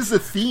is a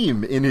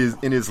theme in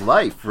his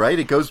life, right?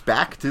 It goes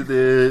back to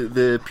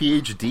the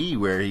PhD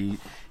where he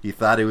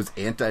thought it was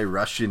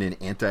anti-Russian and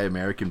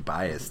anti-American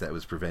bias that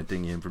was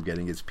preventing him from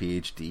getting his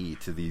PhD,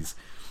 to these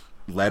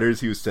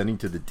letters he was sending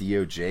to the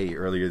DOJ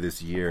earlier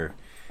this year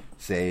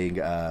saying,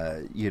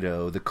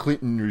 the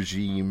Clinton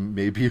regime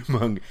may be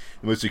among the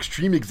most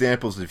extreme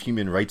examples of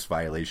human rights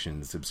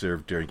violations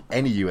observed during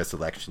any U.S.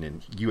 election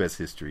in U.S.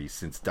 history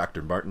since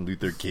Dr. Martin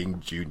Luther King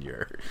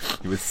Jr.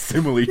 He was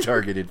similarly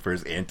targeted for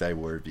his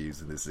anti-war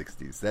views in the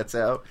 60s. That's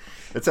how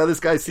this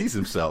guy sees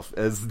himself,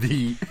 as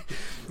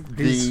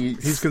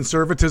he's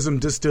conservatism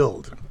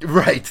distilled.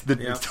 Right,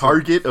 the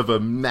target of a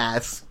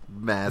mass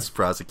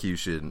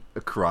prosecution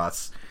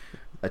across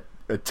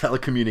a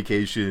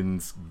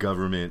telecommunications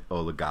government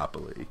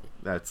oligopoly.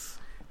 That's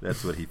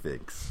what he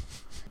thinks.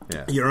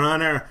 Yeah. Your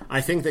Honor, I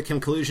think the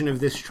conclusion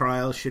of this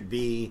trial should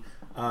be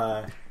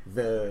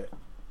the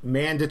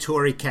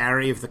mandatory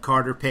carry of the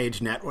Carter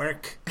Page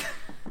Network,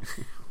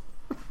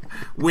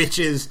 which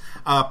is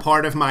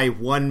part of my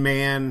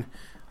one-man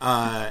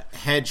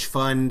hedge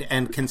fund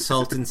and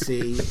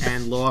consultancy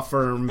and law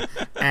firm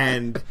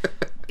and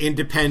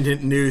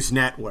independent news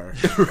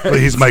network. Right. Well,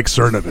 he's Mike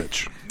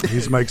Cernovich.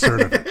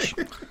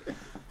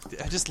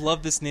 I just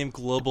love this name,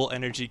 Global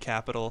Energy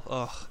Capital.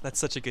 Oh, that's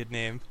such a good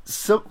name.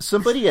 So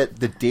somebody at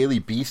the Daily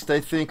Beast, I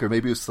think, or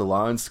maybe it was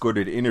Salon, scored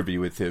an interview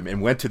with him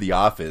and went to the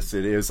office.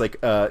 And it was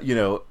like,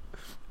 a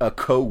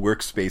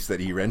co-workspace that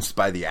he rents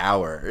by the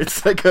hour.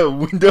 It's like a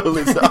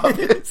windowless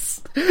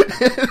office.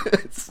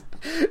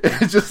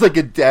 It's just like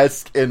a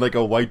desk and like a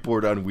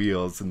whiteboard on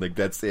wheels, and like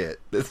that's it.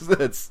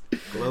 That's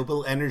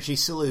Global Energy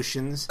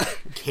Solutions,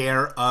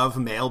 care of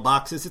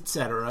mailboxes,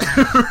 etc.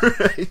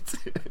 Right.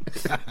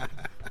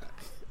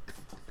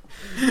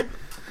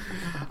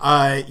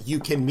 You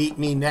can meet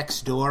me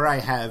next door. I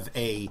have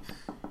a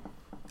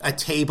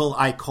table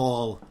I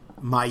call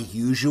my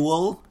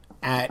usual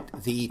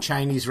at the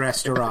Chinese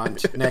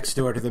restaurant next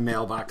door to the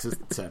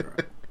mailboxes, etc.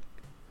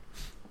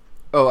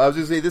 Oh, I was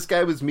going to say, this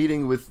guy was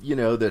meeting with,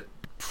 the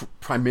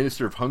Prime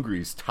Minister of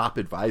Hungary's top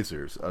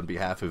advisors on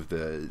behalf of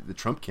the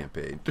Trump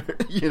campaign.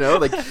 He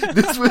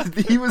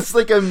was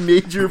like a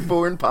major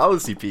foreign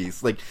policy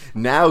piece. Like,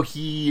 now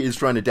he is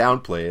trying to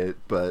downplay it,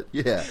 but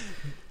yeah.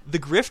 The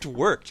grift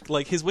worked.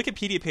 Like, his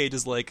Wikipedia page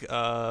is like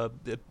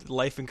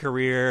life and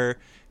career,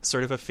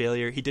 sort of a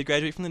failure. He did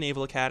graduate from the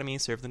Naval Academy,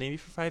 served in the Navy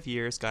for 5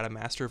 years, got a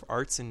Master of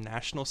Arts in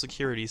National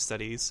Security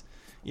Studies.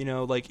 He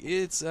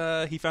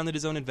founded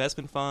his own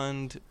investment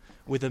fund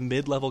with a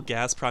mid-level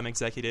Gazprom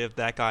executive.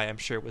 That guy, I'm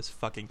sure, was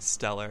fucking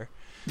stellar.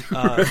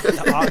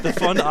 The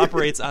fund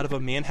operates out of a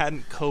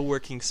Manhattan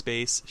co-working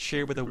space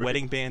shared with a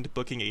wedding band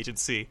booking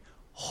agency.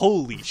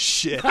 Holy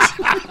shit.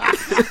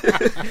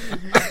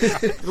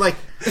 Like,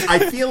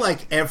 I feel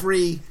like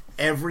every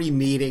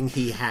meeting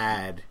he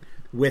had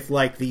with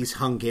like these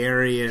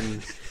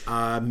Hungarian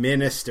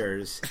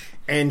ministers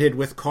ended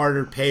with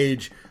Carter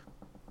Page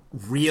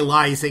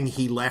realizing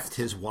he left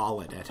his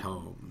wallet at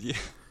home. Yeah.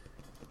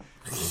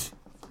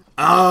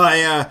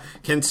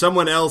 Can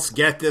someone else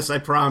get this? I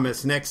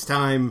promise. Next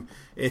time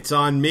it's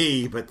on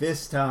me, but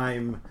this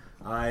time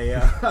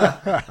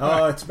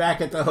it's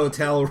back at the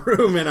hotel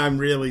room, and I'm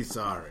really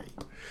sorry.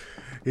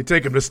 You'd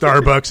take them to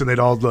Starbucks, and they'd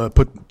all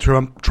put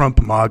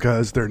Trump MAGA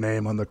as their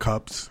name on the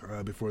cups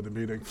before the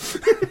meeting.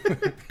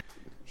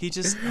 He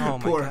just, oh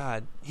my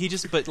God.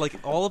 But like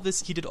all of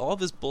this, he did all of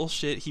this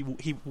bullshit.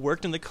 He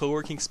worked in the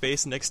co-working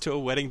space next to a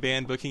wedding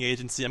band booking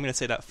agency. I'm going to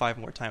say that 5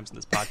 more times in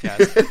this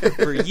podcast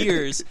for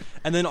years.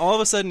 And then all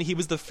of a sudden, he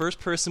was the first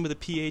person with a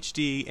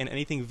PhD in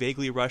anything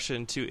vaguely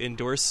Russian to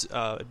endorse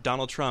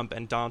Donald Trump.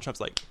 And Donald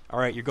Trump's like, all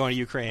right, you're going to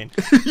Ukraine.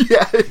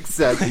 Yeah,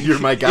 exactly. You're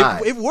my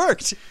guy. It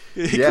worked.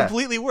 It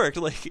completely worked.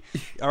 Like,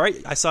 all right,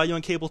 I saw you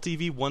on cable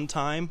TV one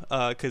time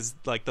because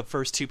like the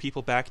first 2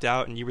 people backed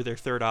out and you were their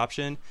third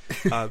option.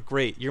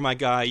 Great. You're my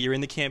guy. You're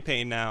in the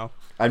campaign now.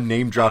 I'm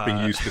name dropping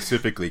you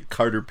specifically,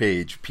 Carter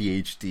Page,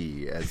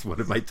 PhD, as one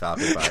of my top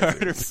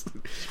advisors.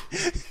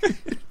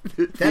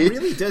 That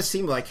really does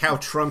seem like how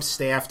Trump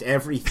staffed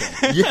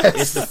everything. Yes,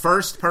 it's the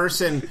first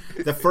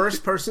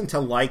person to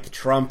like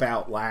Trump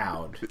out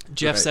loud.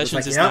 Jeff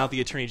Sessions is now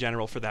the Attorney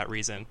General for that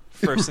reason.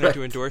 First senator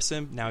to endorse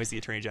him. Now he's the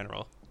Attorney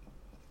General.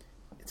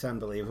 It's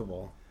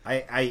unbelievable.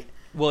 It's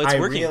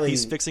working.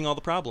 He's fixing all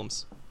the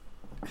problems.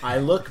 I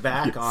look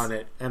back on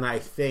it and I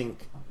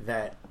think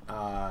that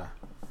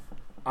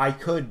I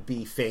could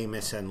be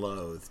famous and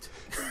loathed.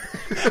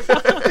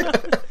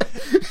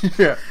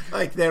 Yeah.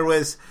 Like there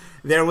was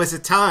a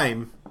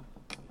time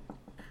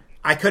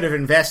I could have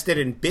invested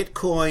in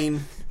Bitcoin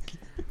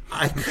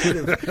I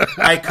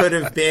could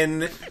have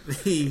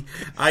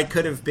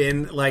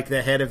been like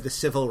the head of the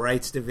Civil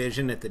Rights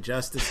Division at the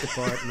Justice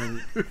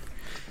Department.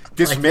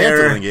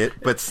 Dismantling it,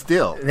 but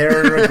still.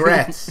 There are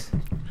regrets.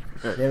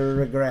 There are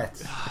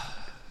regrets.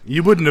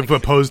 You wouldn't have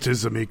opposed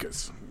his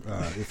amicus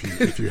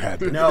if you had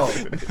been.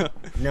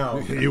 No.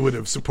 You would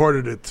have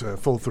supported it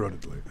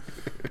full-throatedly.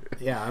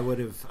 Yeah, I would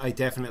have. I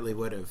definitely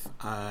would have.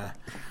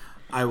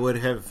 I would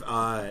have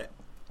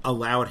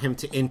allowed him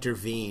to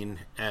intervene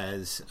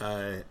as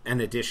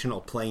an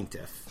additional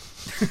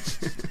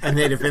plaintiff. And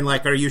they'd have been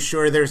like, "Are you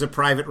sure there's a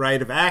private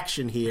right of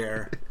action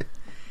here?"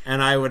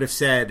 And I would have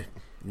said,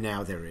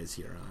 "Now there is,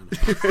 Your Honor."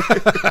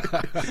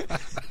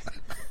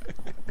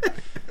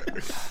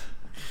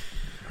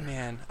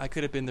 Man, I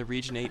could have been the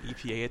Region 8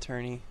 EPA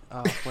attorney.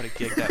 Oh, what a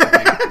gig that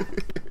would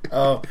be.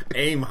 Oh,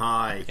 aim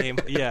high.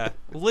 Yeah.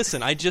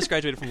 Listen, I just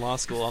graduated from law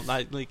school.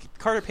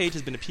 Carter Page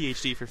has been a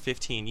PhD for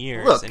 15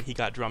 years, Look, and he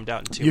got drummed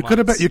out in 2 You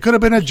months. you could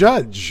have been a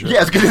judge. Yeah,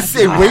 I was going to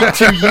say, wait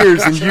 2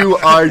 years and you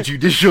are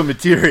judicial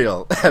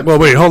material. Well,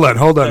 wait, hold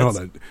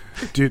on.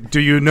 Do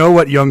you know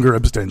what younger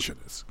abstention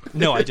is?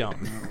 No, I don't.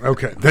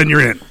 Okay, then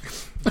you're in.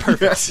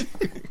 Perfect.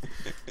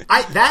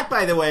 That,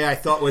 by the way, I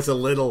thought was a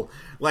little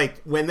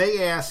like when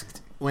they asked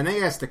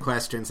the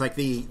questions, like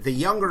the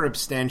younger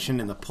abstention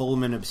and the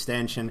Pullman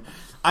abstention.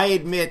 I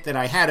admit that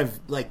I had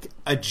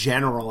a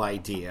general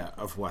idea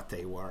of what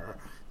they were,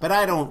 but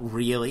I don't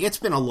really. It's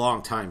been a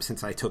long time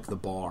since I took the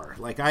bar.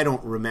 Like, I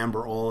don't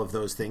remember all of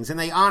those things, and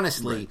they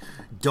honestly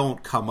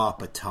don't come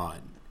up a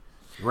ton,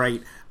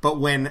 right? But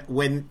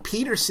when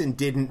Peterson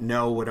didn't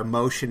know what a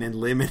motion in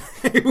limine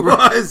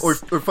was,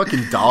 or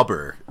fucking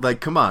Dauber,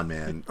 like, come on,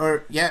 man.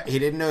 Or he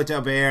didn't know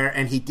Dauber,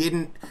 and he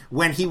didn't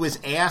when he was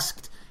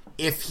asked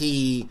if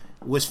he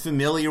was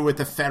familiar with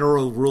the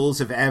federal rules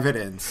of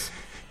evidence.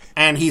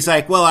 And he's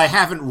like, well, I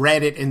haven't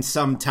read it in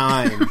some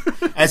time.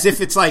 As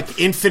if it's like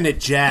Infinite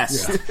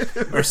Jest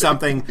or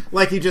something.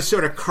 Like you just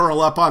sort of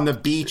curl up on the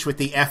beach with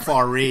the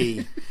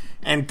FRE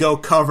and go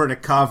cover to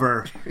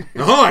cover.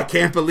 Oh, I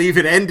can't believe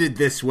it ended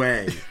this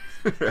way.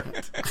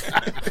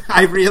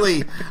 I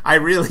really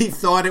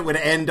thought it would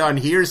end on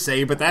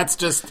hearsay, but that's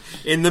just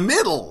in the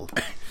middle.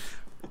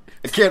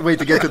 I can't wait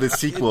to get to the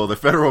sequel, The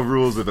Federal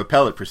Rules of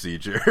Appellate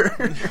Procedure.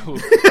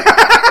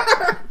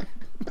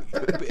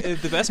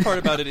 The best part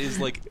about it is,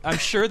 like, I'm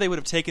sure they would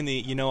have taken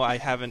I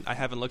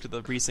haven't looked at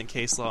the recent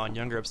case law on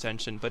younger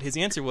abstention, but his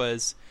answer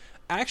was,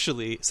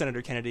 actually,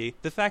 Senator Kennedy,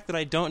 the fact that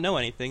I don't know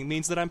anything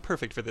means that I'm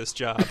perfect for this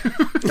job.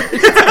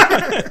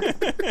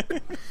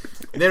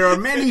 There are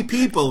many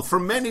people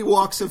from many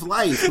walks of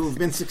life who have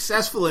been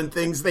successful in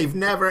things they've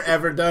never,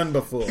 ever done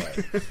before.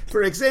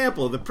 For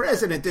example, the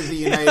President of the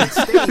United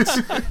States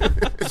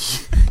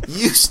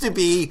used to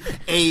be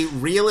a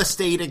real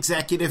estate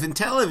executive and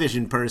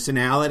television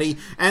personality,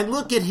 and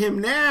look at him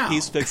now.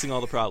 He's fixing all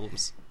the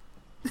problems.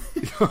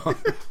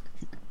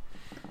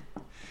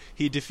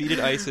 He defeated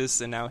ISIS,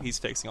 and now he's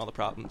fixing all the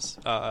problems.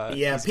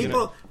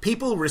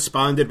 People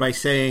responded by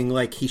saying,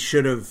 like, he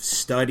should have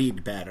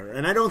studied better.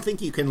 And I don't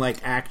think you can, like,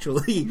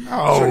 actually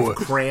sort of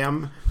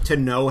cram to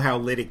know how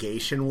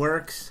litigation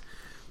works.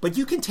 But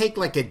you can take,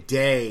 like, a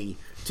day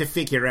to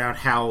figure out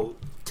how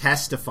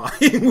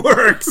testifying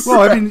works.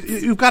 Well, I mean,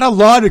 you've got a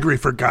law degree,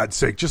 for God's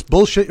sake. Just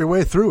bullshit your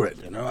way through it.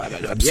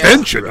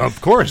 Abstention,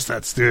 of course.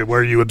 That's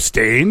where you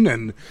abstain.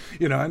 And,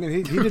 I mean,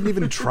 he didn't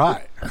even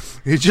try.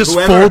 He just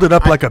folded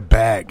up like a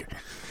bag.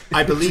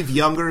 I believe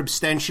younger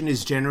abstention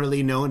is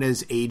generally known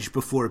as age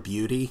before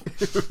beauty,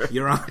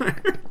 Your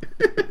Honor.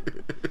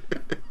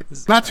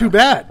 It's not too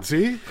bad,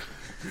 see?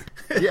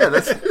 Yeah,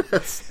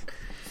 that's...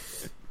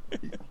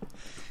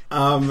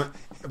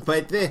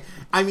 But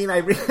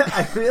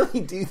I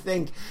really do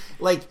think,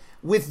 like,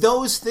 with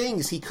those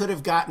things, he could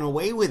have gotten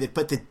away with it.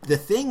 But the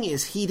thing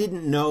is, he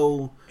didn't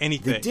know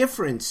anything. The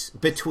difference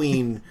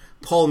between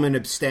Pullman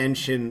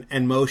abstention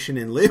and motion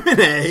in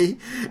limine,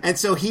 and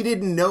so he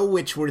didn't know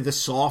which were the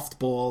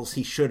softballs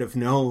he should have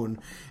known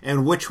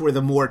and which were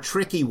the more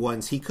tricky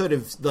ones. He could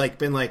have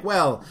been like,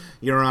 well,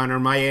 Your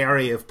Honor, my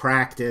area of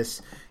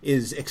practice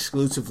is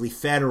exclusively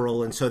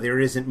federal, and so there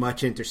isn't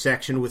much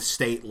intersection with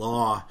state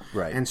law,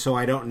 right? And so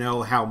I don't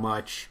know how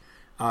much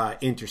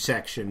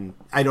intersection.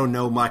 I don't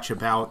know much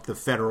about the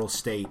federal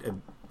state,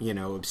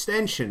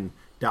 abstention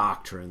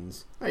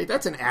doctrines.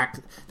 That's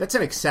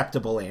an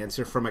acceptable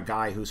answer from a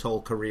guy whose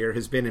whole career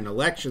has been in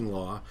election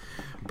law.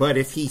 But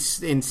if he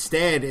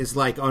instead is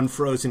like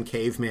unfrozen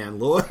caveman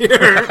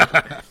lawyer,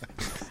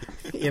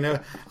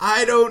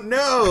 I don't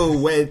know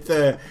with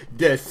the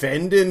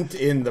defendant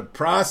in the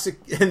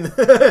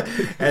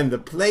and the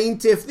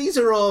plaintiff. These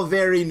are all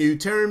very new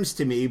terms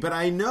to me, but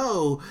I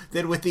know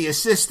that with the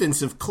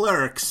assistance of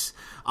clerks,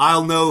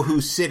 I'll know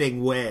who's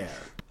sitting where.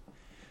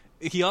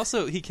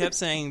 He kept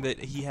saying that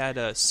he had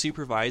a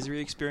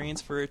supervisory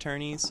experience for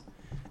attorneys,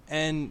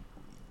 and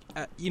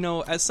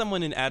as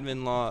someone in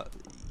admin law,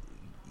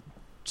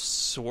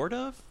 sort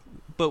of,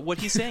 But what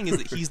he's saying is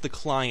that he's the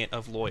client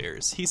of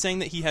lawyers. He's saying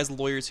that he has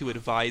lawyers who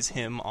advise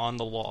him on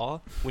the law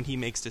when he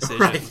makes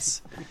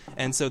decisions. Right.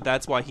 And so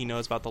that's why he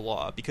knows about the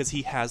law, because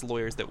he has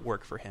lawyers that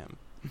work for him.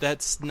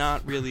 That's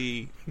not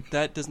really...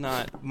 That does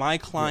not... My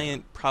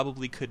client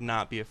probably could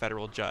not be a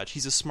federal judge.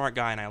 He's a smart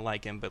guy and I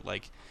like him, but,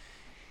 like,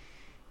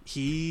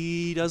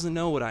 he doesn't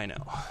know what I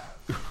know.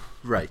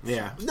 Right.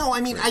 Yeah. No,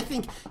 I mean, I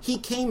think he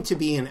came to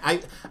be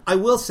I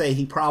will say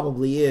he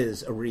probably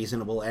is a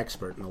reasonable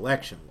expert in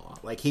election law.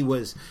 Like he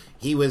was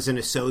an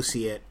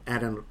associate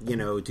at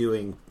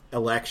doing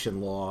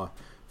election law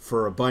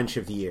for a bunch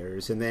of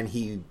years, and then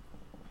he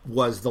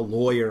was the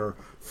lawyer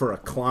for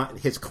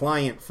his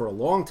client for a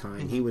long time.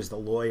 Mm-hmm. He was the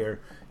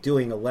lawyer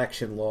doing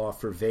election law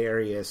for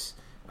various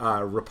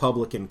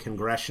Republican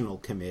congressional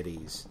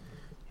committees.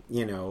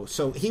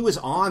 So he was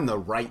on the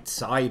right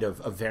side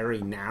of a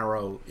very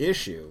narrow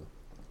issue.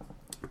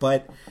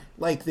 But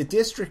like the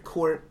district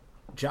court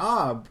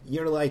job,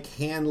 you're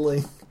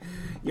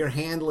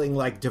handling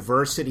like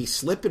diversity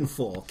slip and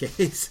fall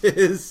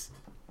cases,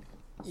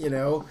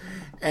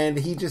 and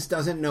he just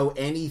doesn't know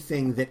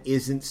anything that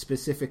isn't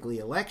specifically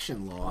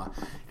election law,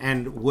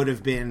 and would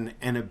have been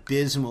an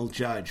abysmal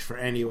judge for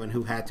anyone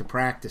who had to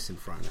practice in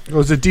front of him. It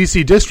was a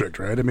D.C. district,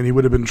 right? I mean, he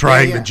would have been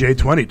trying the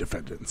J20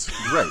 defendants.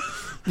 Right.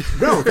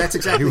 No, that's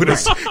exactly right.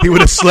 He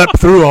would have slept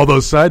through all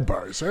those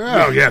sidebars.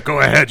 Oh, yeah,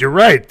 go ahead. You're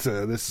right.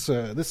 This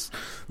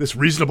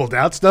reasonable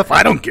doubt stuff,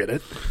 I don't get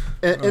it.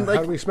 And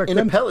like, an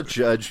appellate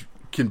judge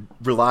can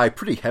rely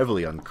pretty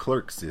heavily on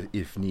clerks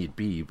if need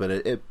be, but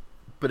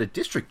a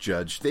district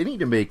judge, they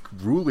need to make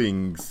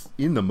rulings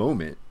in the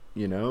moment.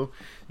 You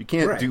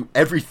can't do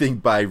everything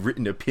by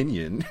written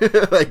opinion.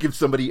 Like if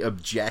somebody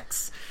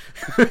objects,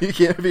 you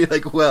can't be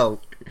like,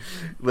 well,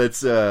 let's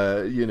take a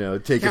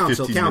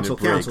 15-minute break.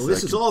 Counsel,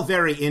 this is all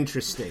very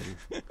interesting.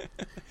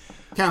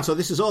 Counsel,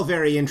 this is all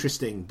very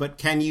interesting, but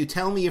can you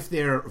tell me if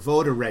their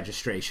voter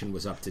registration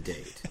was up to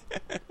date?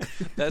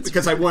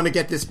 Because I want to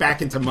get this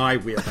back into my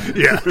wheelhouse.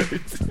 Yeah.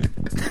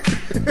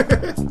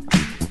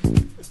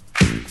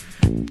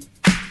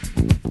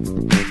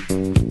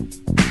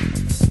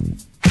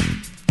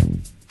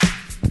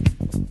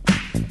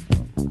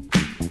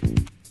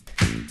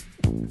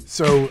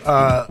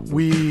 So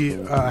we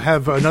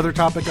have another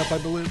topic up, I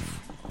believe.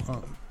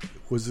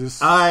 Was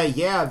this?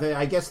 Yeah.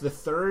 I guess the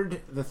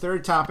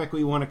third topic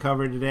we want to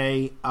cover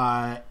today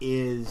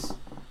is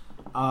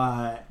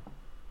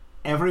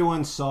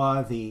everyone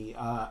saw the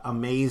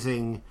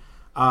amazing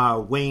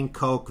Wayne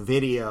Koch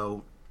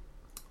video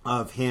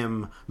of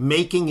him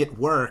making it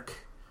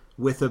work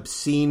with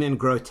obscene and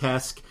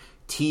grotesque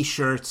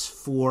T-shirts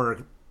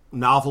for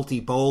novelty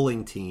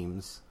bowling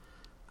teams.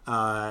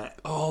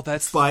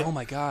 Oh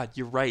my God,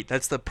 you're right.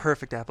 That's the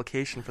perfect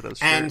application for those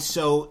shirts. And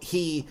so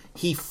he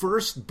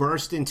first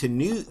burst into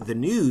the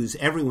news.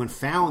 Everyone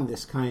found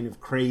this kind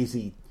of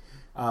crazy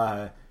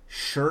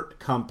shirt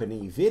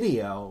company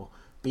video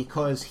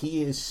because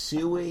he is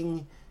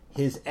suing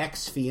his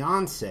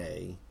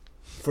ex-fiancée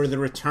for the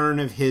return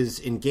of his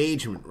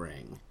engagement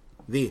ring.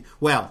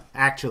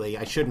 Actually,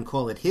 I shouldn't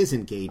call it his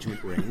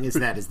engagement ring, as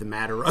that is the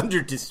matter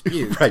under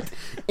dispute. Right.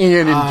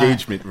 An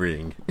engagement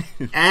ring.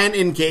 An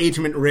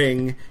engagement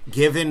ring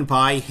given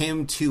by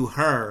him to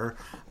her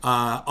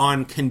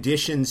on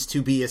conditions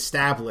to be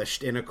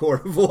established in a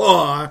court of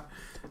law.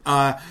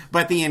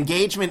 But the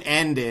engagement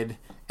ended,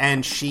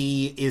 and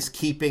she is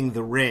keeping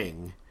the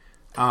ring,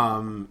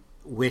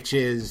 which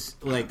is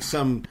like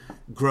some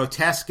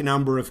grotesque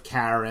number of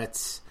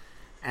carats,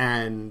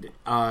 and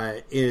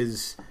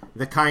is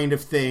the kind of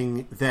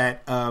thing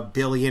that a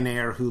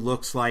billionaire who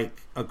looks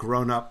like a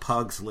grown-up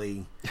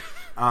Pugsley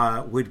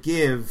would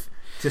give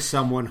to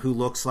someone who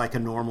looks like a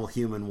normal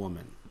human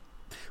woman.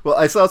 Well,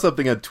 I saw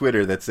something on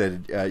Twitter that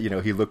said,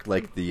 he looked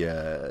like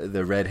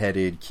the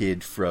redheaded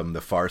kid from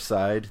The Far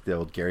Side, the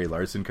old Gary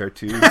Larson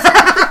cartoon.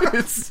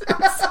 It's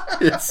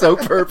so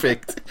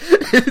perfect.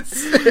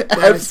 It's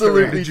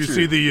absolutely true. Did you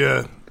see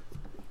the...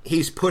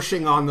 He's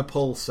pushing on the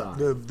pole sign.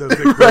 The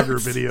Vic Berger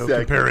video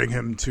comparing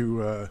him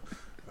to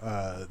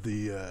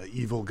the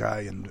evil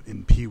guy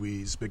in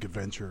Pee-wee's Big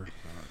Adventure.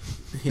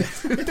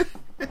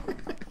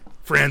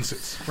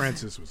 Francis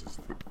was his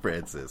name.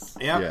 Francis.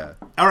 Yep. Yeah.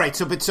 All right.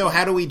 So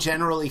how do we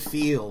generally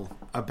feel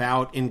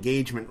about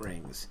engagement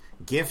rings?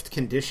 Gift,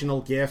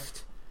 conditional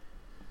gift?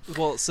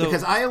 Well,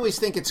 because I always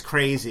think it's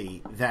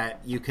crazy that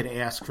you could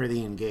ask for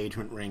the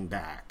engagement ring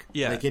back.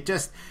 Yeah. Like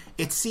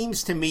it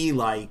seems to me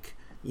like,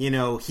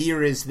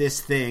 here is this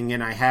thing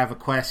and I have a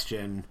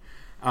question.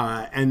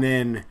 And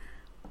then,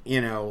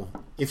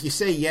 if you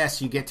say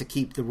yes, you get to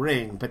keep the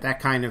ring, but that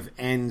kind of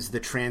ends the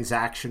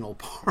transactional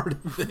part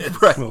of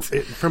it. Right. Well,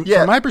 from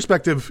my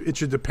perspective, it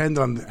should depend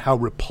on how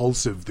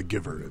repulsive the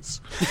giver is.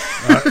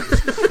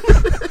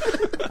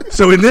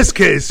 So in this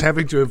case,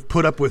 having to have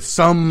put up with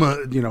some,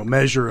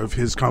 measure of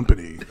his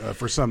company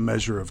for some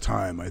measure of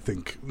time, I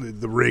think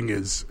the ring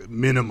is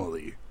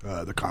minimally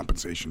the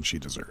compensation she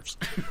deserves.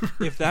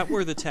 If that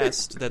were the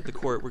test that the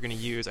court were going to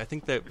use, I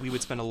think that we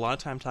would spend a lot of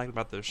time talking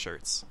about those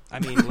shirts. I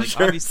mean, like,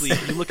 obviously,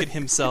 you look at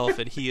himself,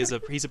 and he's a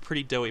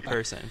pretty doughy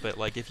person. But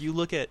like, if you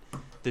look at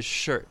the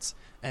shirts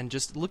and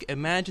just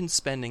imagine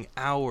spending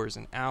hours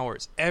and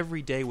hours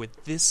every day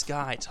with this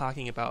guy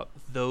talking about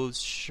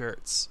those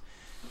shirts.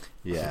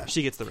 Yeah,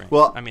 she gets the ring.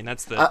 Well, I mean,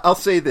 that's the. I'll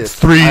say this: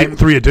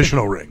 three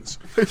additional rings.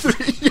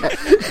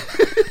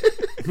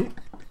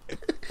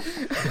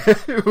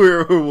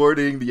 We're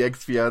awarding the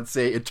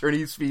ex-fiance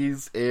attorney's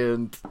fees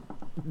and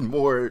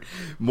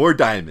more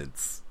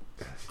diamonds.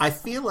 I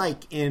feel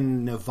like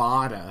in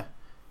Nevada,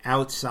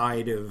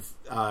 outside of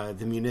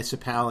the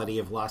municipality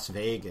of Las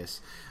Vegas,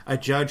 a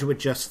judge would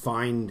just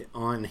find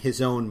on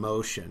his own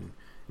motion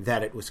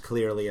that it was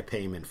clearly a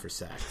payment for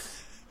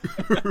sex.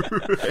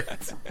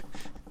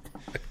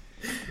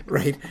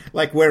 Right?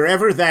 Like,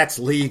 wherever that's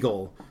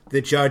legal,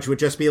 the judge would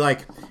just be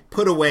like,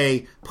 put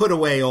away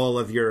all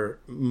of your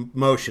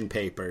motion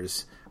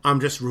papers. I'm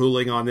just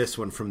ruling on this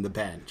one from the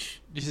bench.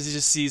 He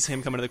just sees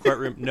him come into the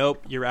courtroom.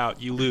 Nope, you're out.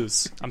 You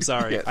lose. I'm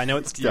sorry. Yes, I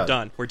know you're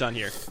done. We're done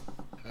here.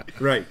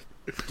 Right.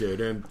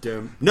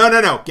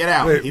 No. Get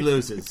out. Wait, he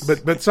loses.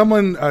 But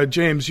someone,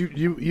 James, you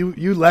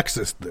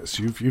Lexus this.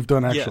 You've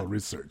done actual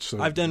research.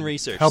 So I've done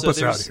research. Help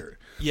us out here.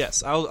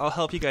 Yes, I'll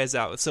help you guys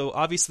out. So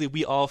obviously,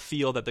 we all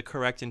feel that the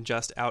correct and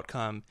just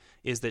outcome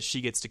is that she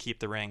gets to keep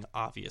the ring.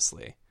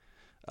 Obviously,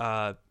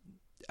 I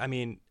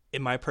mean,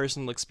 in my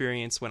personal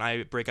experience, when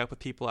I break up with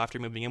people after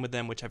moving in with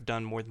them, which I've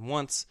done more than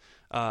once,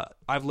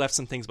 I've left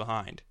some things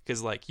behind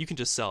because, like, you can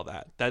just sell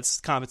that. That's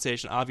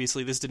compensation.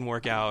 Obviously, this didn't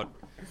work out,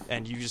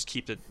 and you just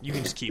keep it. You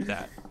can just keep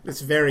that.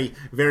 It's very,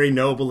 very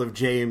noble of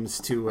James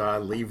to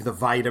leave the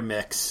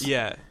Vitamix.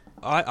 Yeah.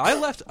 I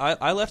left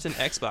an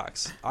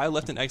Xbox. I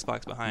left an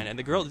Xbox behind, and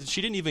the girl,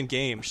 she didn't even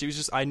game. She was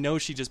just, I know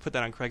she just put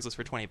that on Craigslist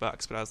for $20,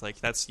 but I was like,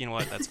 you know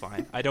what, that's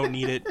fine. I don't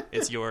need it.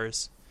 It's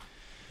yours.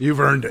 You've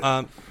earned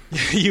it.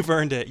 You've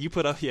earned it. You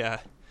put up, yeah.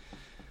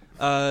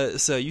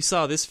 So you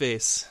saw this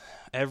face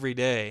every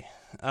day.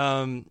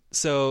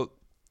 So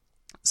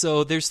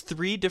there's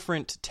 3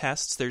 different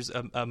tests. There's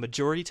a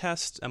majority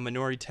test, a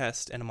minority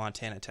test, and a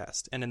Montana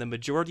test. And in the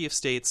majority of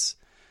states,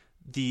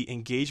 the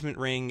engagement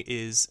ring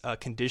is a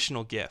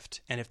conditional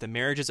gift, and if the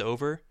marriage is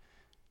over,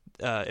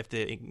 if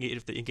the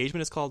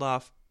engagement is called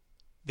off,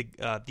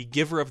 the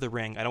giver of the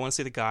ring, I don't want to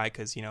say the guy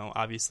because,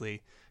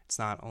 obviously it's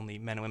not only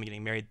men and women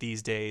getting married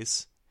these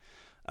days,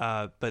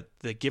 but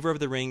the giver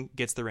of the ring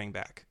gets the ring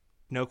back.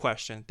 No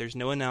question. There's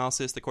no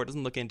analysis. The court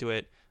doesn't look into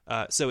it.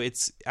 So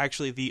it's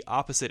actually the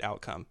opposite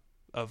outcome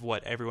of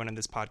what everyone in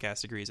this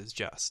podcast agrees is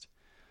just.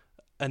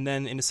 And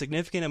then in a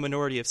significant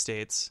minority of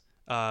states,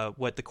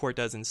 what the court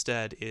does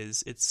instead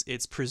is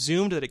it's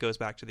presumed that it goes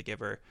back to the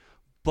giver,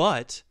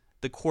 but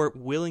the court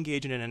will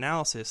engage in an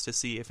analysis to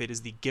see if it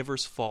is the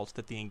giver's fault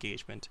that the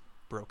engagement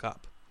broke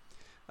up.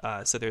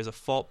 So there's a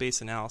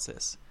fault-based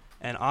analysis.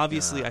 And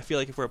obviously, I feel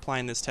like if we're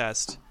applying this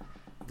test...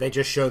 They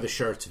just show the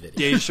shirts video.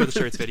 They just show the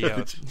shirts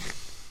video.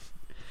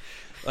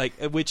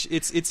 Which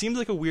it seems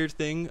like a weird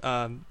thing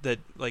that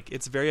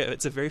it's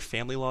a very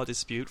family law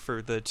dispute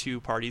for the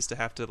two parties to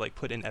have to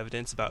put in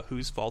evidence about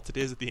whose fault it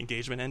is that the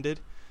engagement ended,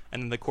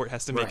 and then the court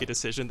has to make a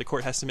decision. The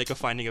court has to make a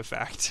finding of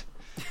fact.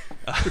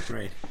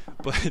 Right.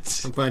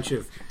 But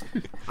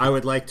I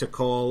would like to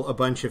call a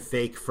bunch of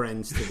fake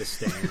friends to the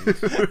stand.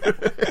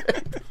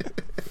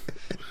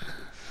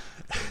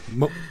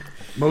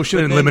 Motion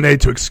and lemonade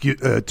to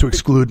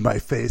exclude my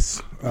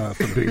face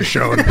from being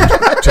shown to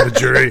the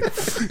jury.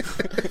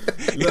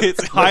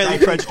 It's highly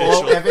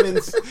prejudicial.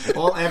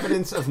 All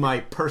evidence of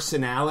my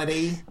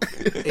personality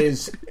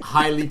is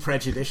highly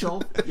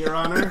prejudicial, Your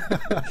Honor.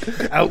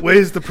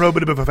 Outweighs the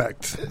probative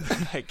effect.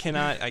 I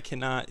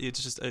cannot.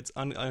 It's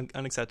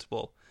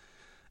unacceptable.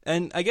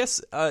 And I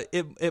guess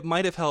it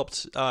might have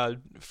helped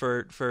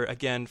for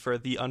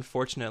the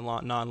unfortunate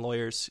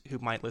non-lawyers who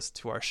might listen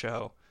to our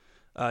show.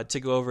 To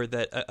go over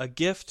that a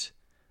gift,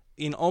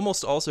 in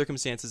almost all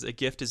circumstances, a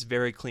gift is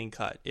very clean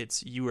cut.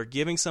 It's you are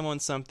giving someone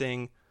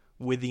something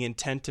with the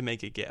intent to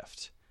make a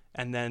gift,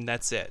 and then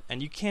that's it.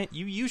 And you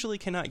usually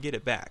cannot get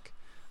it back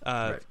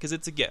because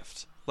it's a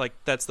gift.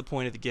 That's the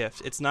point of the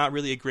gift. It's not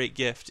really a great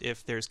gift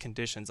if there's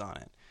conditions on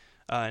it.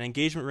 An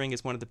engagement ring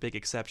is one of the big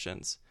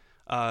exceptions.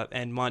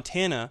 And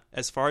Montana,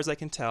 as far as I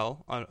can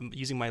tell,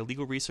 using my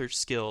legal research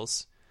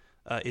skills,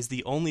 is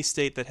the only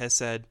state that has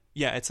said,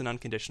 yeah, it's an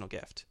unconditional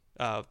gift.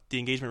 The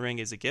engagement ring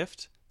is a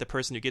gift. The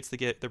person who gets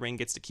the ring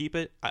gets to keep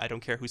it. I don't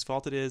care whose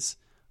fault it is.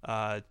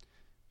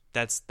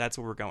 That's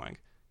where we're going.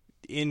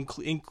 In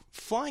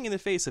flying in the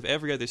face of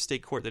every other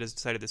state court that has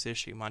decided this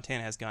issue,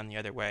 Montana has gone the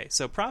other way.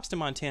 So props to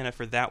Montana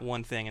for that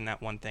one thing and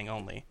that one thing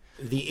only.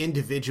 The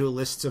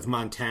individualists of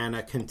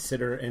Montana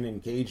consider an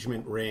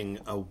engagement ring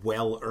a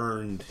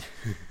well-earned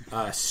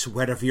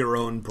sweat of your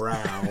own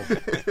brow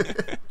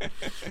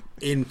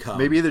income.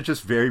 Maybe they're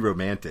just very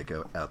romantic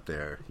out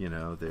there.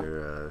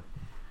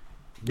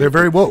 They're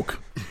very woke.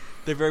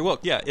 They're very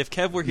woke. Yeah, if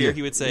Kev were here,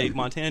 he would say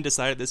Montana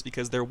decided this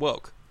because they're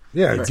woke.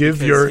 Yeah, It's give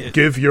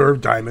because your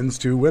diamonds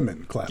to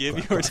women. Clap. Give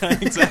clap, your clap.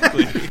 time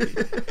exactly.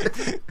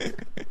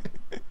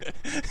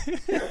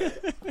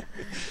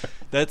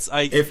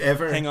 If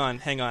ever. Hang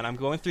on. I'm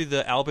going through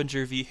the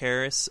Albinger v.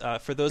 Harris.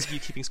 For those of you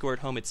keeping score at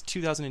home, it's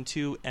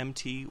 2002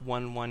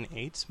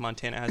 MT118.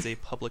 Montana has a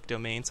public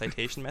domain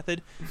citation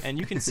method, and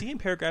you can see in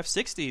paragraph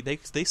 60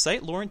 they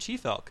cite Lauren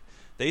Chiefalk.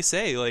 They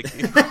say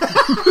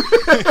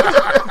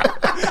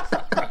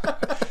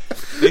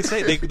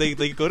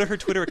they go to her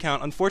Twitter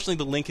account. Unfortunately,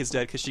 the link is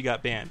dead because she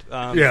got banned.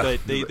 But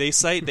they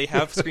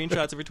have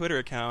screenshots of her Twitter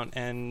account,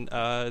 and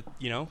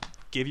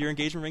give your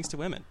engagement rings to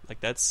women.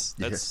 Like that's.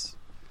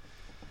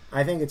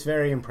 I think it's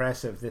very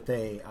impressive that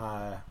they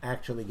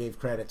actually gave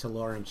credit to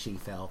Lauren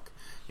Chiefalk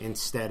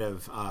instead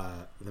of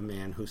the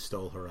man who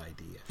stole her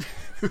idea.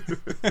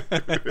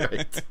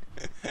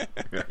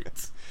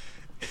 Right.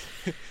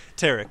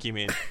 Tarek, you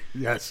mean?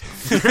 Yes.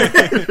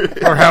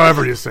 Or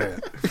however you say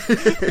it.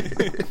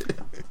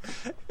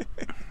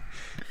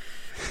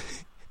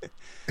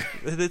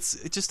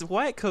 It's just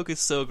Wyatt Coke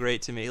is so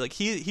great to me. Like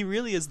he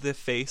really is the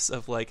face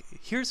of like,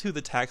 here's who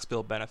the tax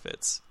bill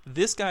benefits.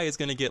 This guy is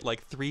going to get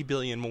like $3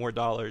 billion more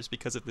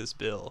because of this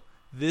bill.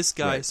 This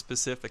guy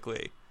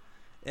specifically,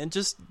 and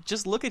just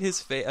look at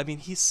his face. I mean,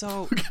 he's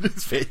so look at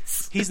his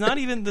face. He's not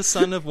even the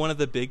son of one of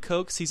the big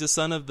Cokes. He's a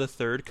son of the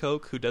third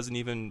Coke who doesn't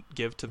even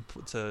give to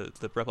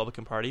the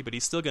Republican Party, but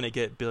he's still going to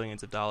get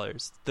billions of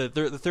dollars. The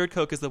third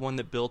Coke is the one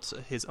that built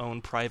his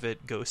own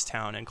private ghost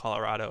town in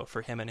Colorado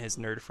for him and his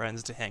nerd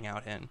friends to hang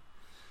out in.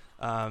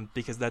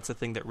 Because that's a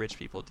thing that rich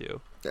people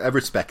do. I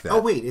respect that. Oh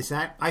wait, is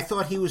that? I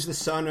thought he was the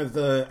son of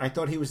the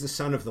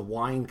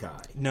wine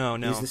guy. No.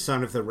 He's the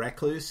son of the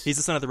recluse. He's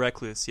the son of the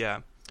recluse. Yeah.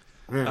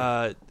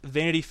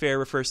 Vanity Fair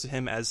refers to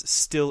him as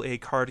still a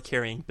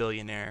card-carrying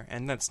billionaire,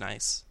 and that's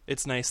nice.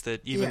 It's nice that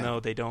even though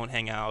they don't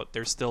hang out,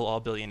 they're still all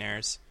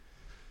billionaires.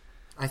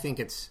 I think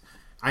it's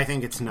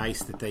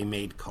nice that they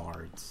made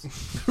cards.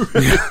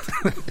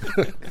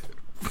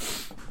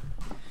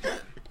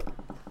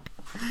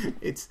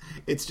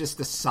 It's just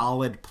a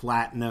solid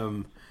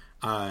platinum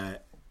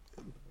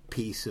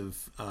piece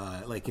of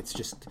it's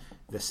just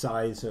the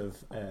size of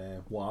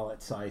a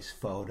wallet size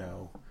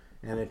photo,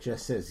 and it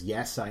just says,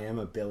 "Yes, I am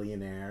a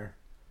billionaire,"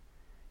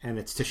 and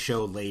it's to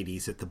show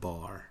ladies at the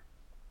bar.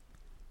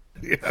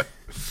 Yeah,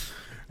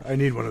 I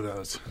need one of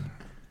those.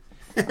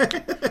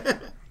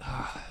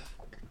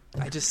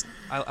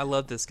 I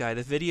love this guy.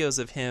 The videos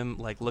of him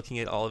like looking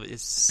at all of it,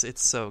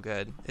 it's so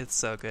good. It's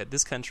so good.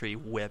 This country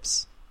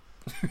whips.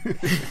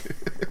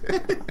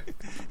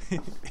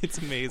 It's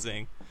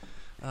amazing.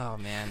 Oh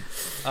man,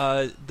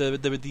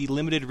 the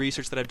limited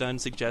research that I've done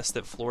suggests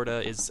that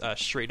Florida is a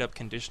straight up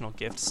conditional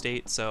gift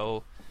state.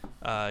 So,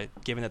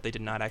 given that they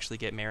did not actually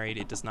get married,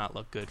 it does not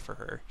look good for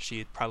her.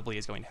 She probably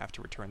is going to have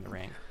to return the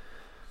ring.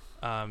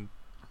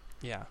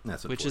 Yeah,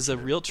 which is a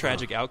real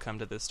tragic outcome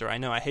to this story. I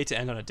know. I hate to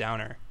end on a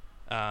downer.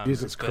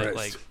 Jesus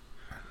Christ.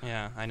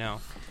 Yeah, I know.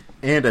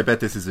 And I bet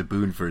this is a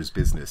boon for his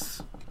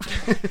business.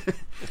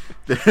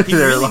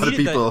 There are a lot of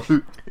people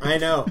who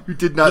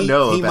did not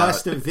know he about.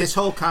 Must have, this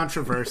whole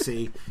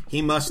controversy,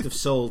 he must have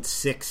sold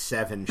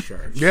 6-7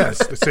 shirts.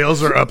 Yes, the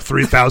sales are up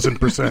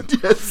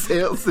 3,000%. Yes,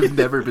 sales have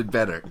never been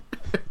better.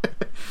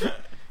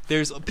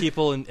 There's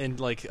people in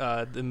like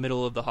the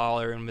middle of the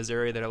holler in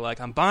Missouri that are like,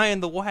 I'm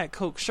buying the Wyatt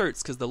Coke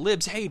shirts because the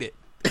libs hate it.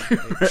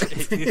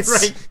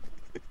 Right.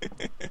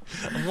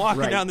 I'm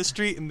walking down the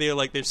street and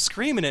they're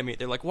screaming at me.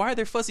 They're like, why are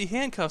there fuzzy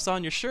handcuffs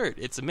on your shirt?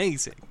 It's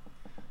amazing.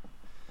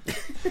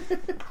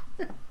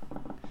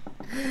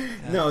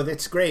 No,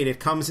 that's great. It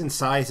comes in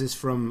sizes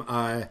from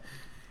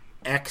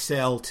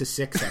XL to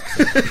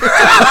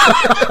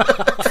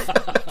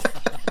 6XL.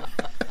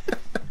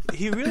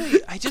 He really,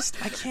 I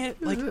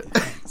can't, like,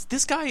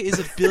 this guy is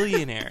a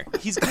billionaire.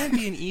 He's going to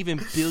be an even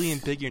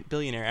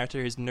billionaire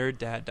after his nerd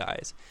dad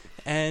dies.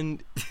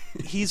 And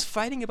he's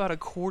fighting about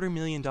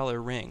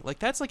 $250,000 ring. Like,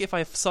 that's like if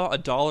I saw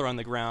 $1 on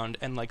the ground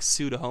and, like,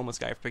 sued a homeless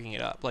guy for picking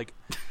it up. Like,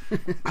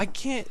 I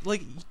can't,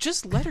 like,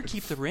 just let her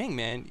keep the ring,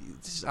 man.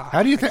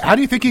 How do you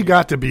think he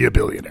got to be a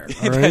billionaire?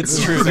 All right?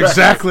 That's true.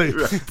 Exactly.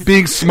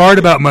 Being smart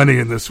about money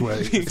in this way.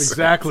 It's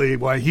exactly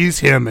why he's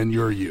him and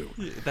you're you.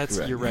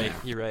 You're right.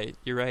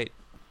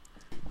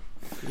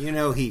 You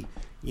know he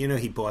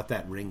bought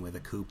that ring with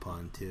a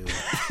coupon too.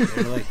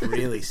 They're like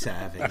really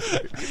savvy.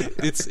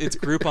 It's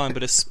Groupon,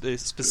 but it's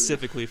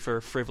specifically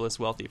for frivolous,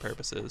 wealthy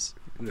purposes.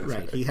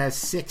 Right. He has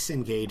 6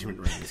 engagement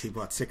rings. He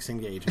bought 6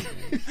 engagement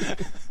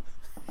rings.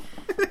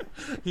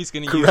 He's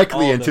going to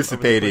correctly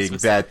anticipating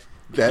that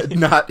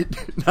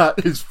not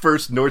his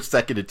first nor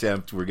second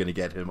attempt. We're going to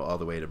get him all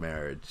the way to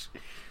marriage.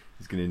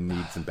 He's going to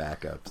need some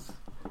backups.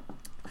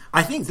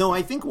 I think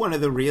one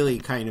of the really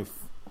kind of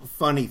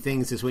funny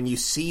things is when you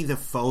see the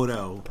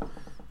photo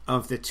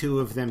of the two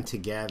of them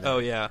together. Oh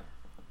yeah.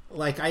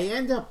 Like, I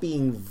end up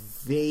being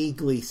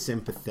vaguely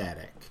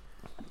sympathetic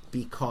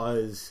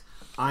because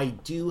I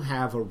do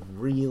have a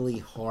really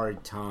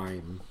hard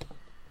time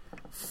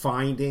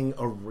finding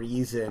a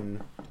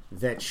reason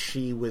that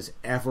she was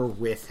ever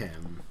with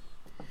him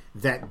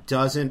that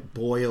doesn't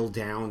boil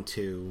down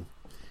to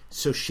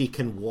so she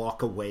can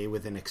walk away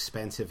with an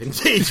expensive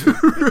engagement.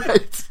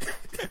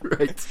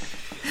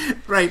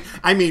 Right.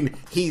 I mean,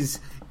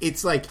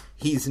 it's like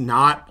he's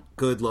not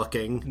good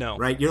looking. No.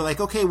 Right? You're like,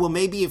 okay, well,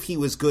 maybe if he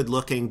was good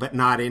looking but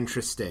not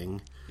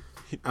interesting.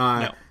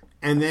 No.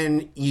 And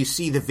then you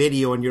see the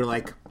video and you're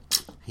like,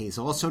 he's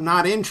also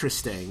not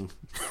interesting.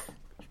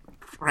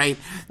 Right?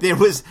 There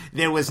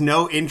was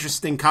no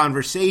interesting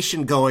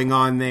conversation going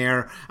on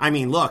there. I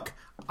mean, look,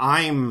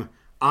 I'm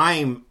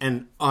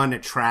an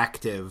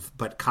unattractive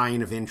but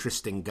kind of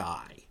interesting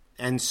guy.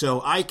 And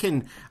so I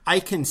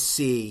can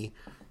see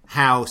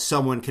how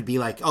someone could be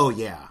like, "Oh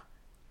yeah,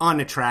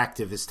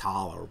 unattractive is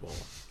tolerable."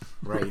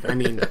 Right? I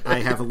mean, I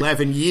have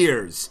 11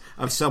 years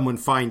of someone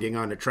finding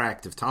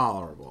unattractive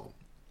tolerable.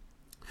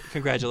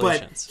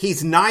 Congratulations. But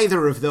he's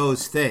neither of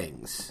those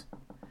things.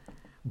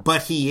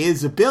 But he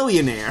is a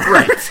billionaire.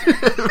 Right.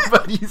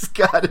 But he's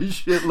got a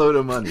shitload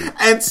of money.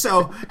 And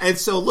so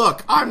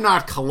look, I'm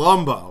not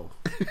Columbo,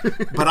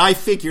 but I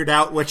figured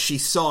out what she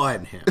saw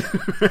in him.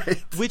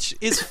 Right. Which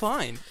is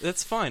fine.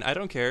 That's fine. I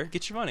don't care.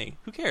 Get your money.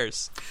 Who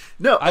cares?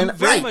 No, I'm and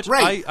very right, much.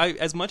 right. I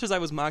as much as I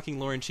was mocking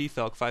Lauren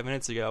Chiefalk 5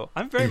 minutes ago,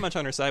 I'm very much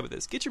on her side with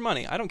this. Get your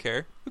money. I don't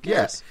care. Who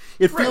cares?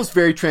 yeah, it feels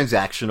very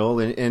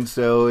transactional, and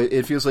so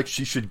it feels like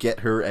she should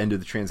get her end of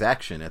the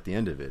transaction at the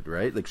end of it,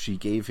 right? Like she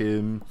gave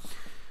him,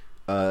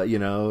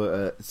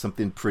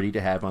 something pretty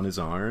to have on his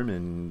arm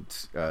and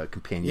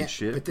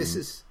companionship. Yeah,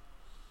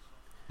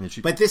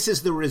 but this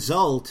is the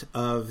result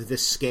of the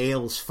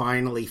scales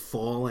finally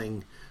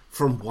falling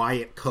from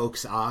Wyatt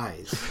Koch's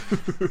eyes,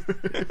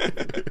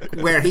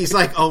 where he's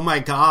like, "Oh my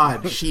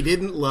God, she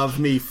didn't love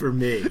me for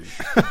me,"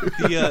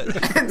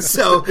 and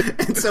so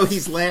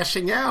he's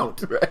lashing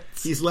out. Right.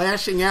 He's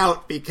lashing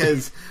out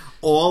because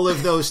all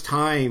of those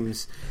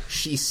times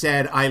she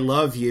said, "I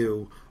love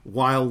you,"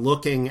 while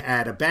looking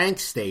at a bank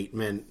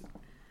statement,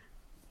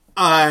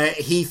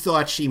 he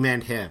thought she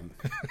meant him.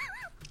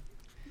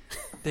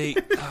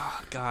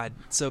 Oh God.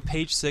 So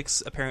Page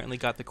 6 apparently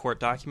got the court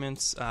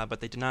documents,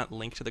 but they did not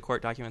link to the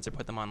court documents or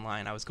put them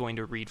online. I was going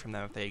to read from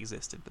them if they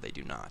existed, but they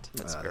do not.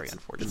 That's very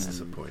unfortunate. That's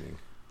disappointing.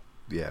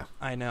 Yeah.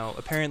 I know.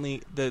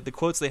 Apparently, the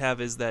quotes they have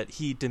is that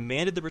he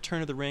demanded the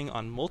return of the ring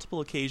on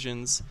multiple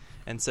occasions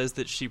and says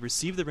that she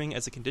received the ring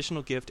as a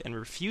conditional gift and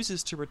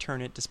refuses to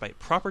return it despite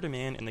proper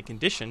demand and the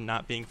condition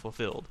not being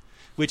fulfilled.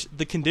 Which,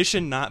 the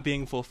condition not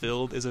being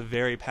fulfilled is a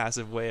very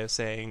passive way of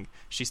saying,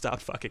 she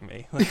stopped fucking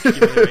me. Like, give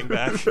me the ring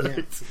back.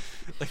 Yeah.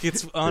 Like,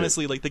 it's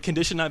honestly, like, the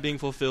condition not being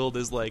fulfilled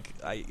is like,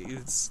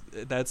 that's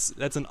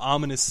an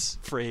ominous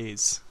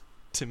phrase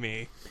to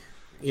me.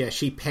 Yeah,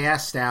 she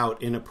passed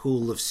out in a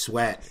pool of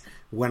sweat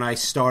when I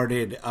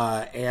started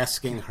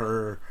asking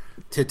her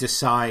to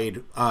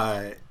decide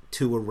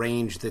to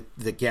arrange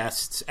the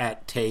guests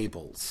at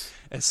tables.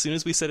 As soon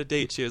as we set a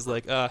date, she was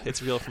like,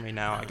 it's real for me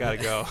now. I gotta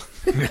go.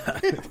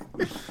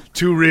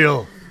 Too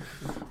real.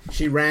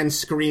 She ran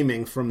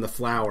screaming from the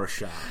flower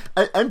shop.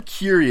 I'm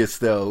curious,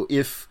 though,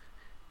 if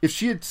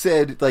she had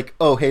said, like,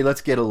 oh, hey, let's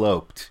get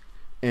eloped,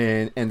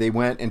 and they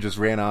went and just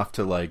ran off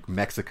to, like,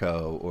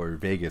 Mexico or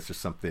Vegas or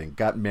something,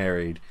 got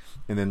married,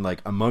 and then,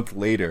 like, a month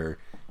later,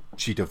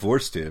 she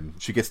divorced him,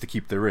 she gets to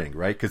keep the ring,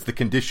 right? Because the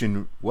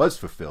condition was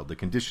fulfilled. The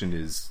condition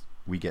is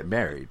we get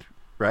married,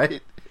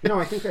 right? No,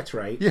 I think that's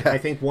right. Yeah. I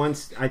think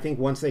once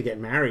they get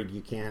married,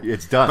 you can't.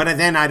 It's done. But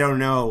then I don't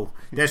know.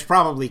 There's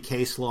probably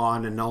case law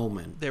on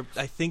annulment.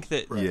 I think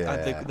that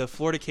Yeah. the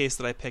Florida case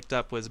that I picked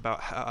up was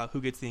about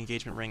who gets the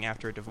engagement ring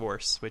after a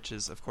divorce, which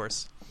is, of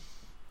course,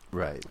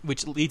 Right.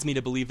 which leads me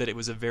to believe that it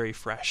was a very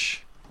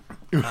fresh.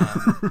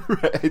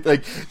 Right.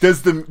 Like,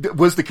 was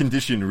the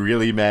condition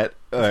really met,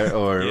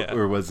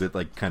 or was it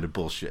like kind of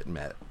bullshit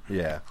met?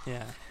 Yeah.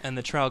 Yeah, and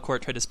the trial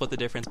court tried to split the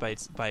difference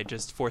by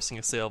just forcing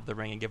a sale of the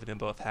ring and giving them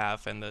both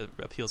half, and the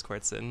appeals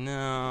court said,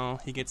 no,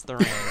 he gets the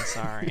ring,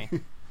 sorry.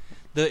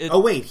 Oh,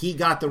 wait, he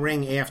got the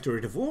ring after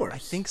a divorce. I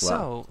think Wow.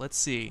 so. Let's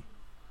see.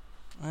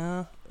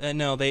 No,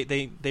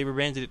 they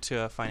remanded it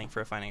to a finding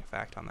of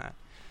fact on that.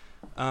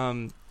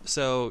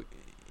 So,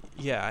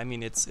 yeah, I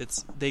mean,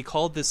 it's they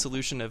called this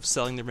solution of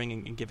selling the ring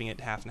and giving it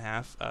half and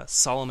half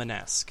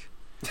Solomon-esque,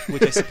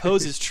 which I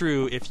suppose is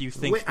true if you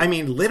think. I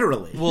mean,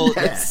 literally. Well,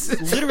 yes.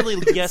 literally,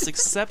 yes,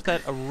 except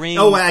that a ring.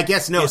 Oh, I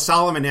guess no.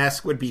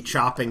 Solomon-esque would be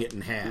chopping it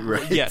in half.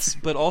 Right. Yes,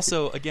 but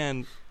also,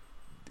 again,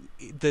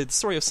 the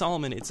story of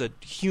Solomon, it's a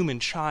human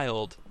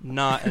child,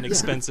 not an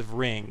expensive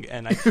ring,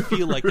 and I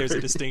feel like there's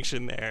a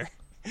distinction there.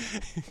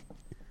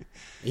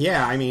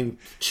 Yeah, I mean,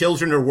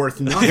 children are worth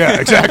nothing. Yeah,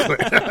 exactly.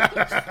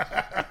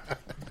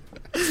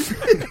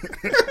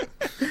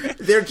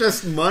 They're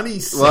just money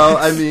sacks. Well,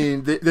 I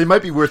mean, they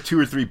might be worth 2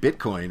 or 3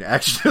 Bitcoin,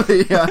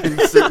 actually,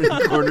 in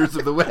certain corners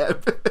of the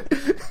web.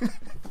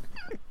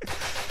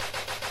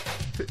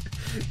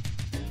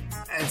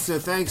 And so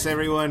thanks,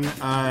 everyone,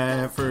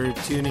 for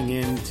tuning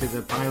in to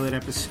the pilot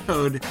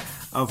episode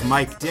of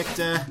Mike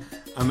Dicta,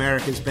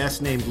 America's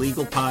best named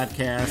legal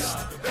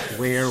podcast,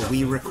 where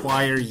we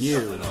require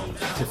you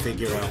to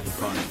figure out the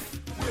fun.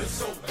 We're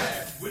so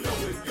bad, we know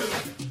we're good.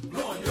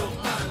 Blowing your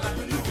mind like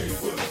we knew we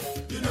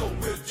would. You know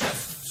we're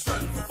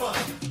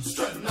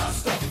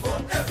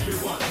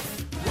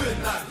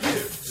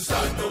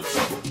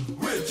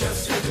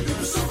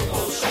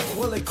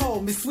They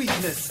call me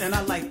Sweetness, and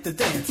I like to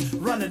dance.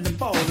 Running the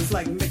ball is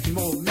like Mickey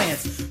Moore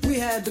Mance. We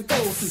had the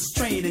goal since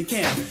training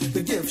camp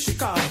to give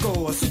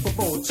Chicago a Super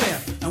Bowl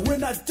champ. And we're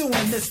not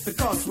doing this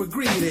because we're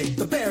greedy.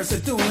 The Bears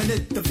are doing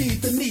it to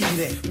feed the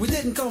needy. We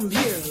didn't come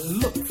here to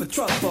look for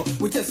trouble.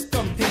 We just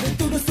come here to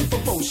do the Super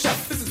Bowl shot.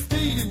 This is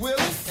Speedy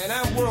Willie, and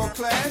I'm world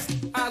class.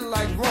 I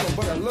like running,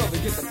 but I love to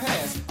get the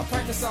pass. I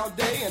practice all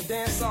day and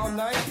dance all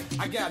night.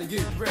 I gotta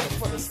get ready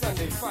for the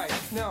Sunday fight.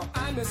 Now,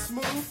 I'm as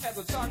smooth as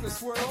a chocolate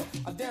swirl.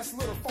 I dance a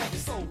little funky,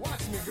 so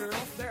watch me, girl.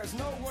 There's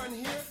no one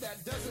here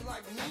that does it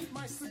like me.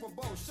 My Super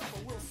Bowl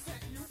shuffle will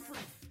set you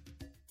free.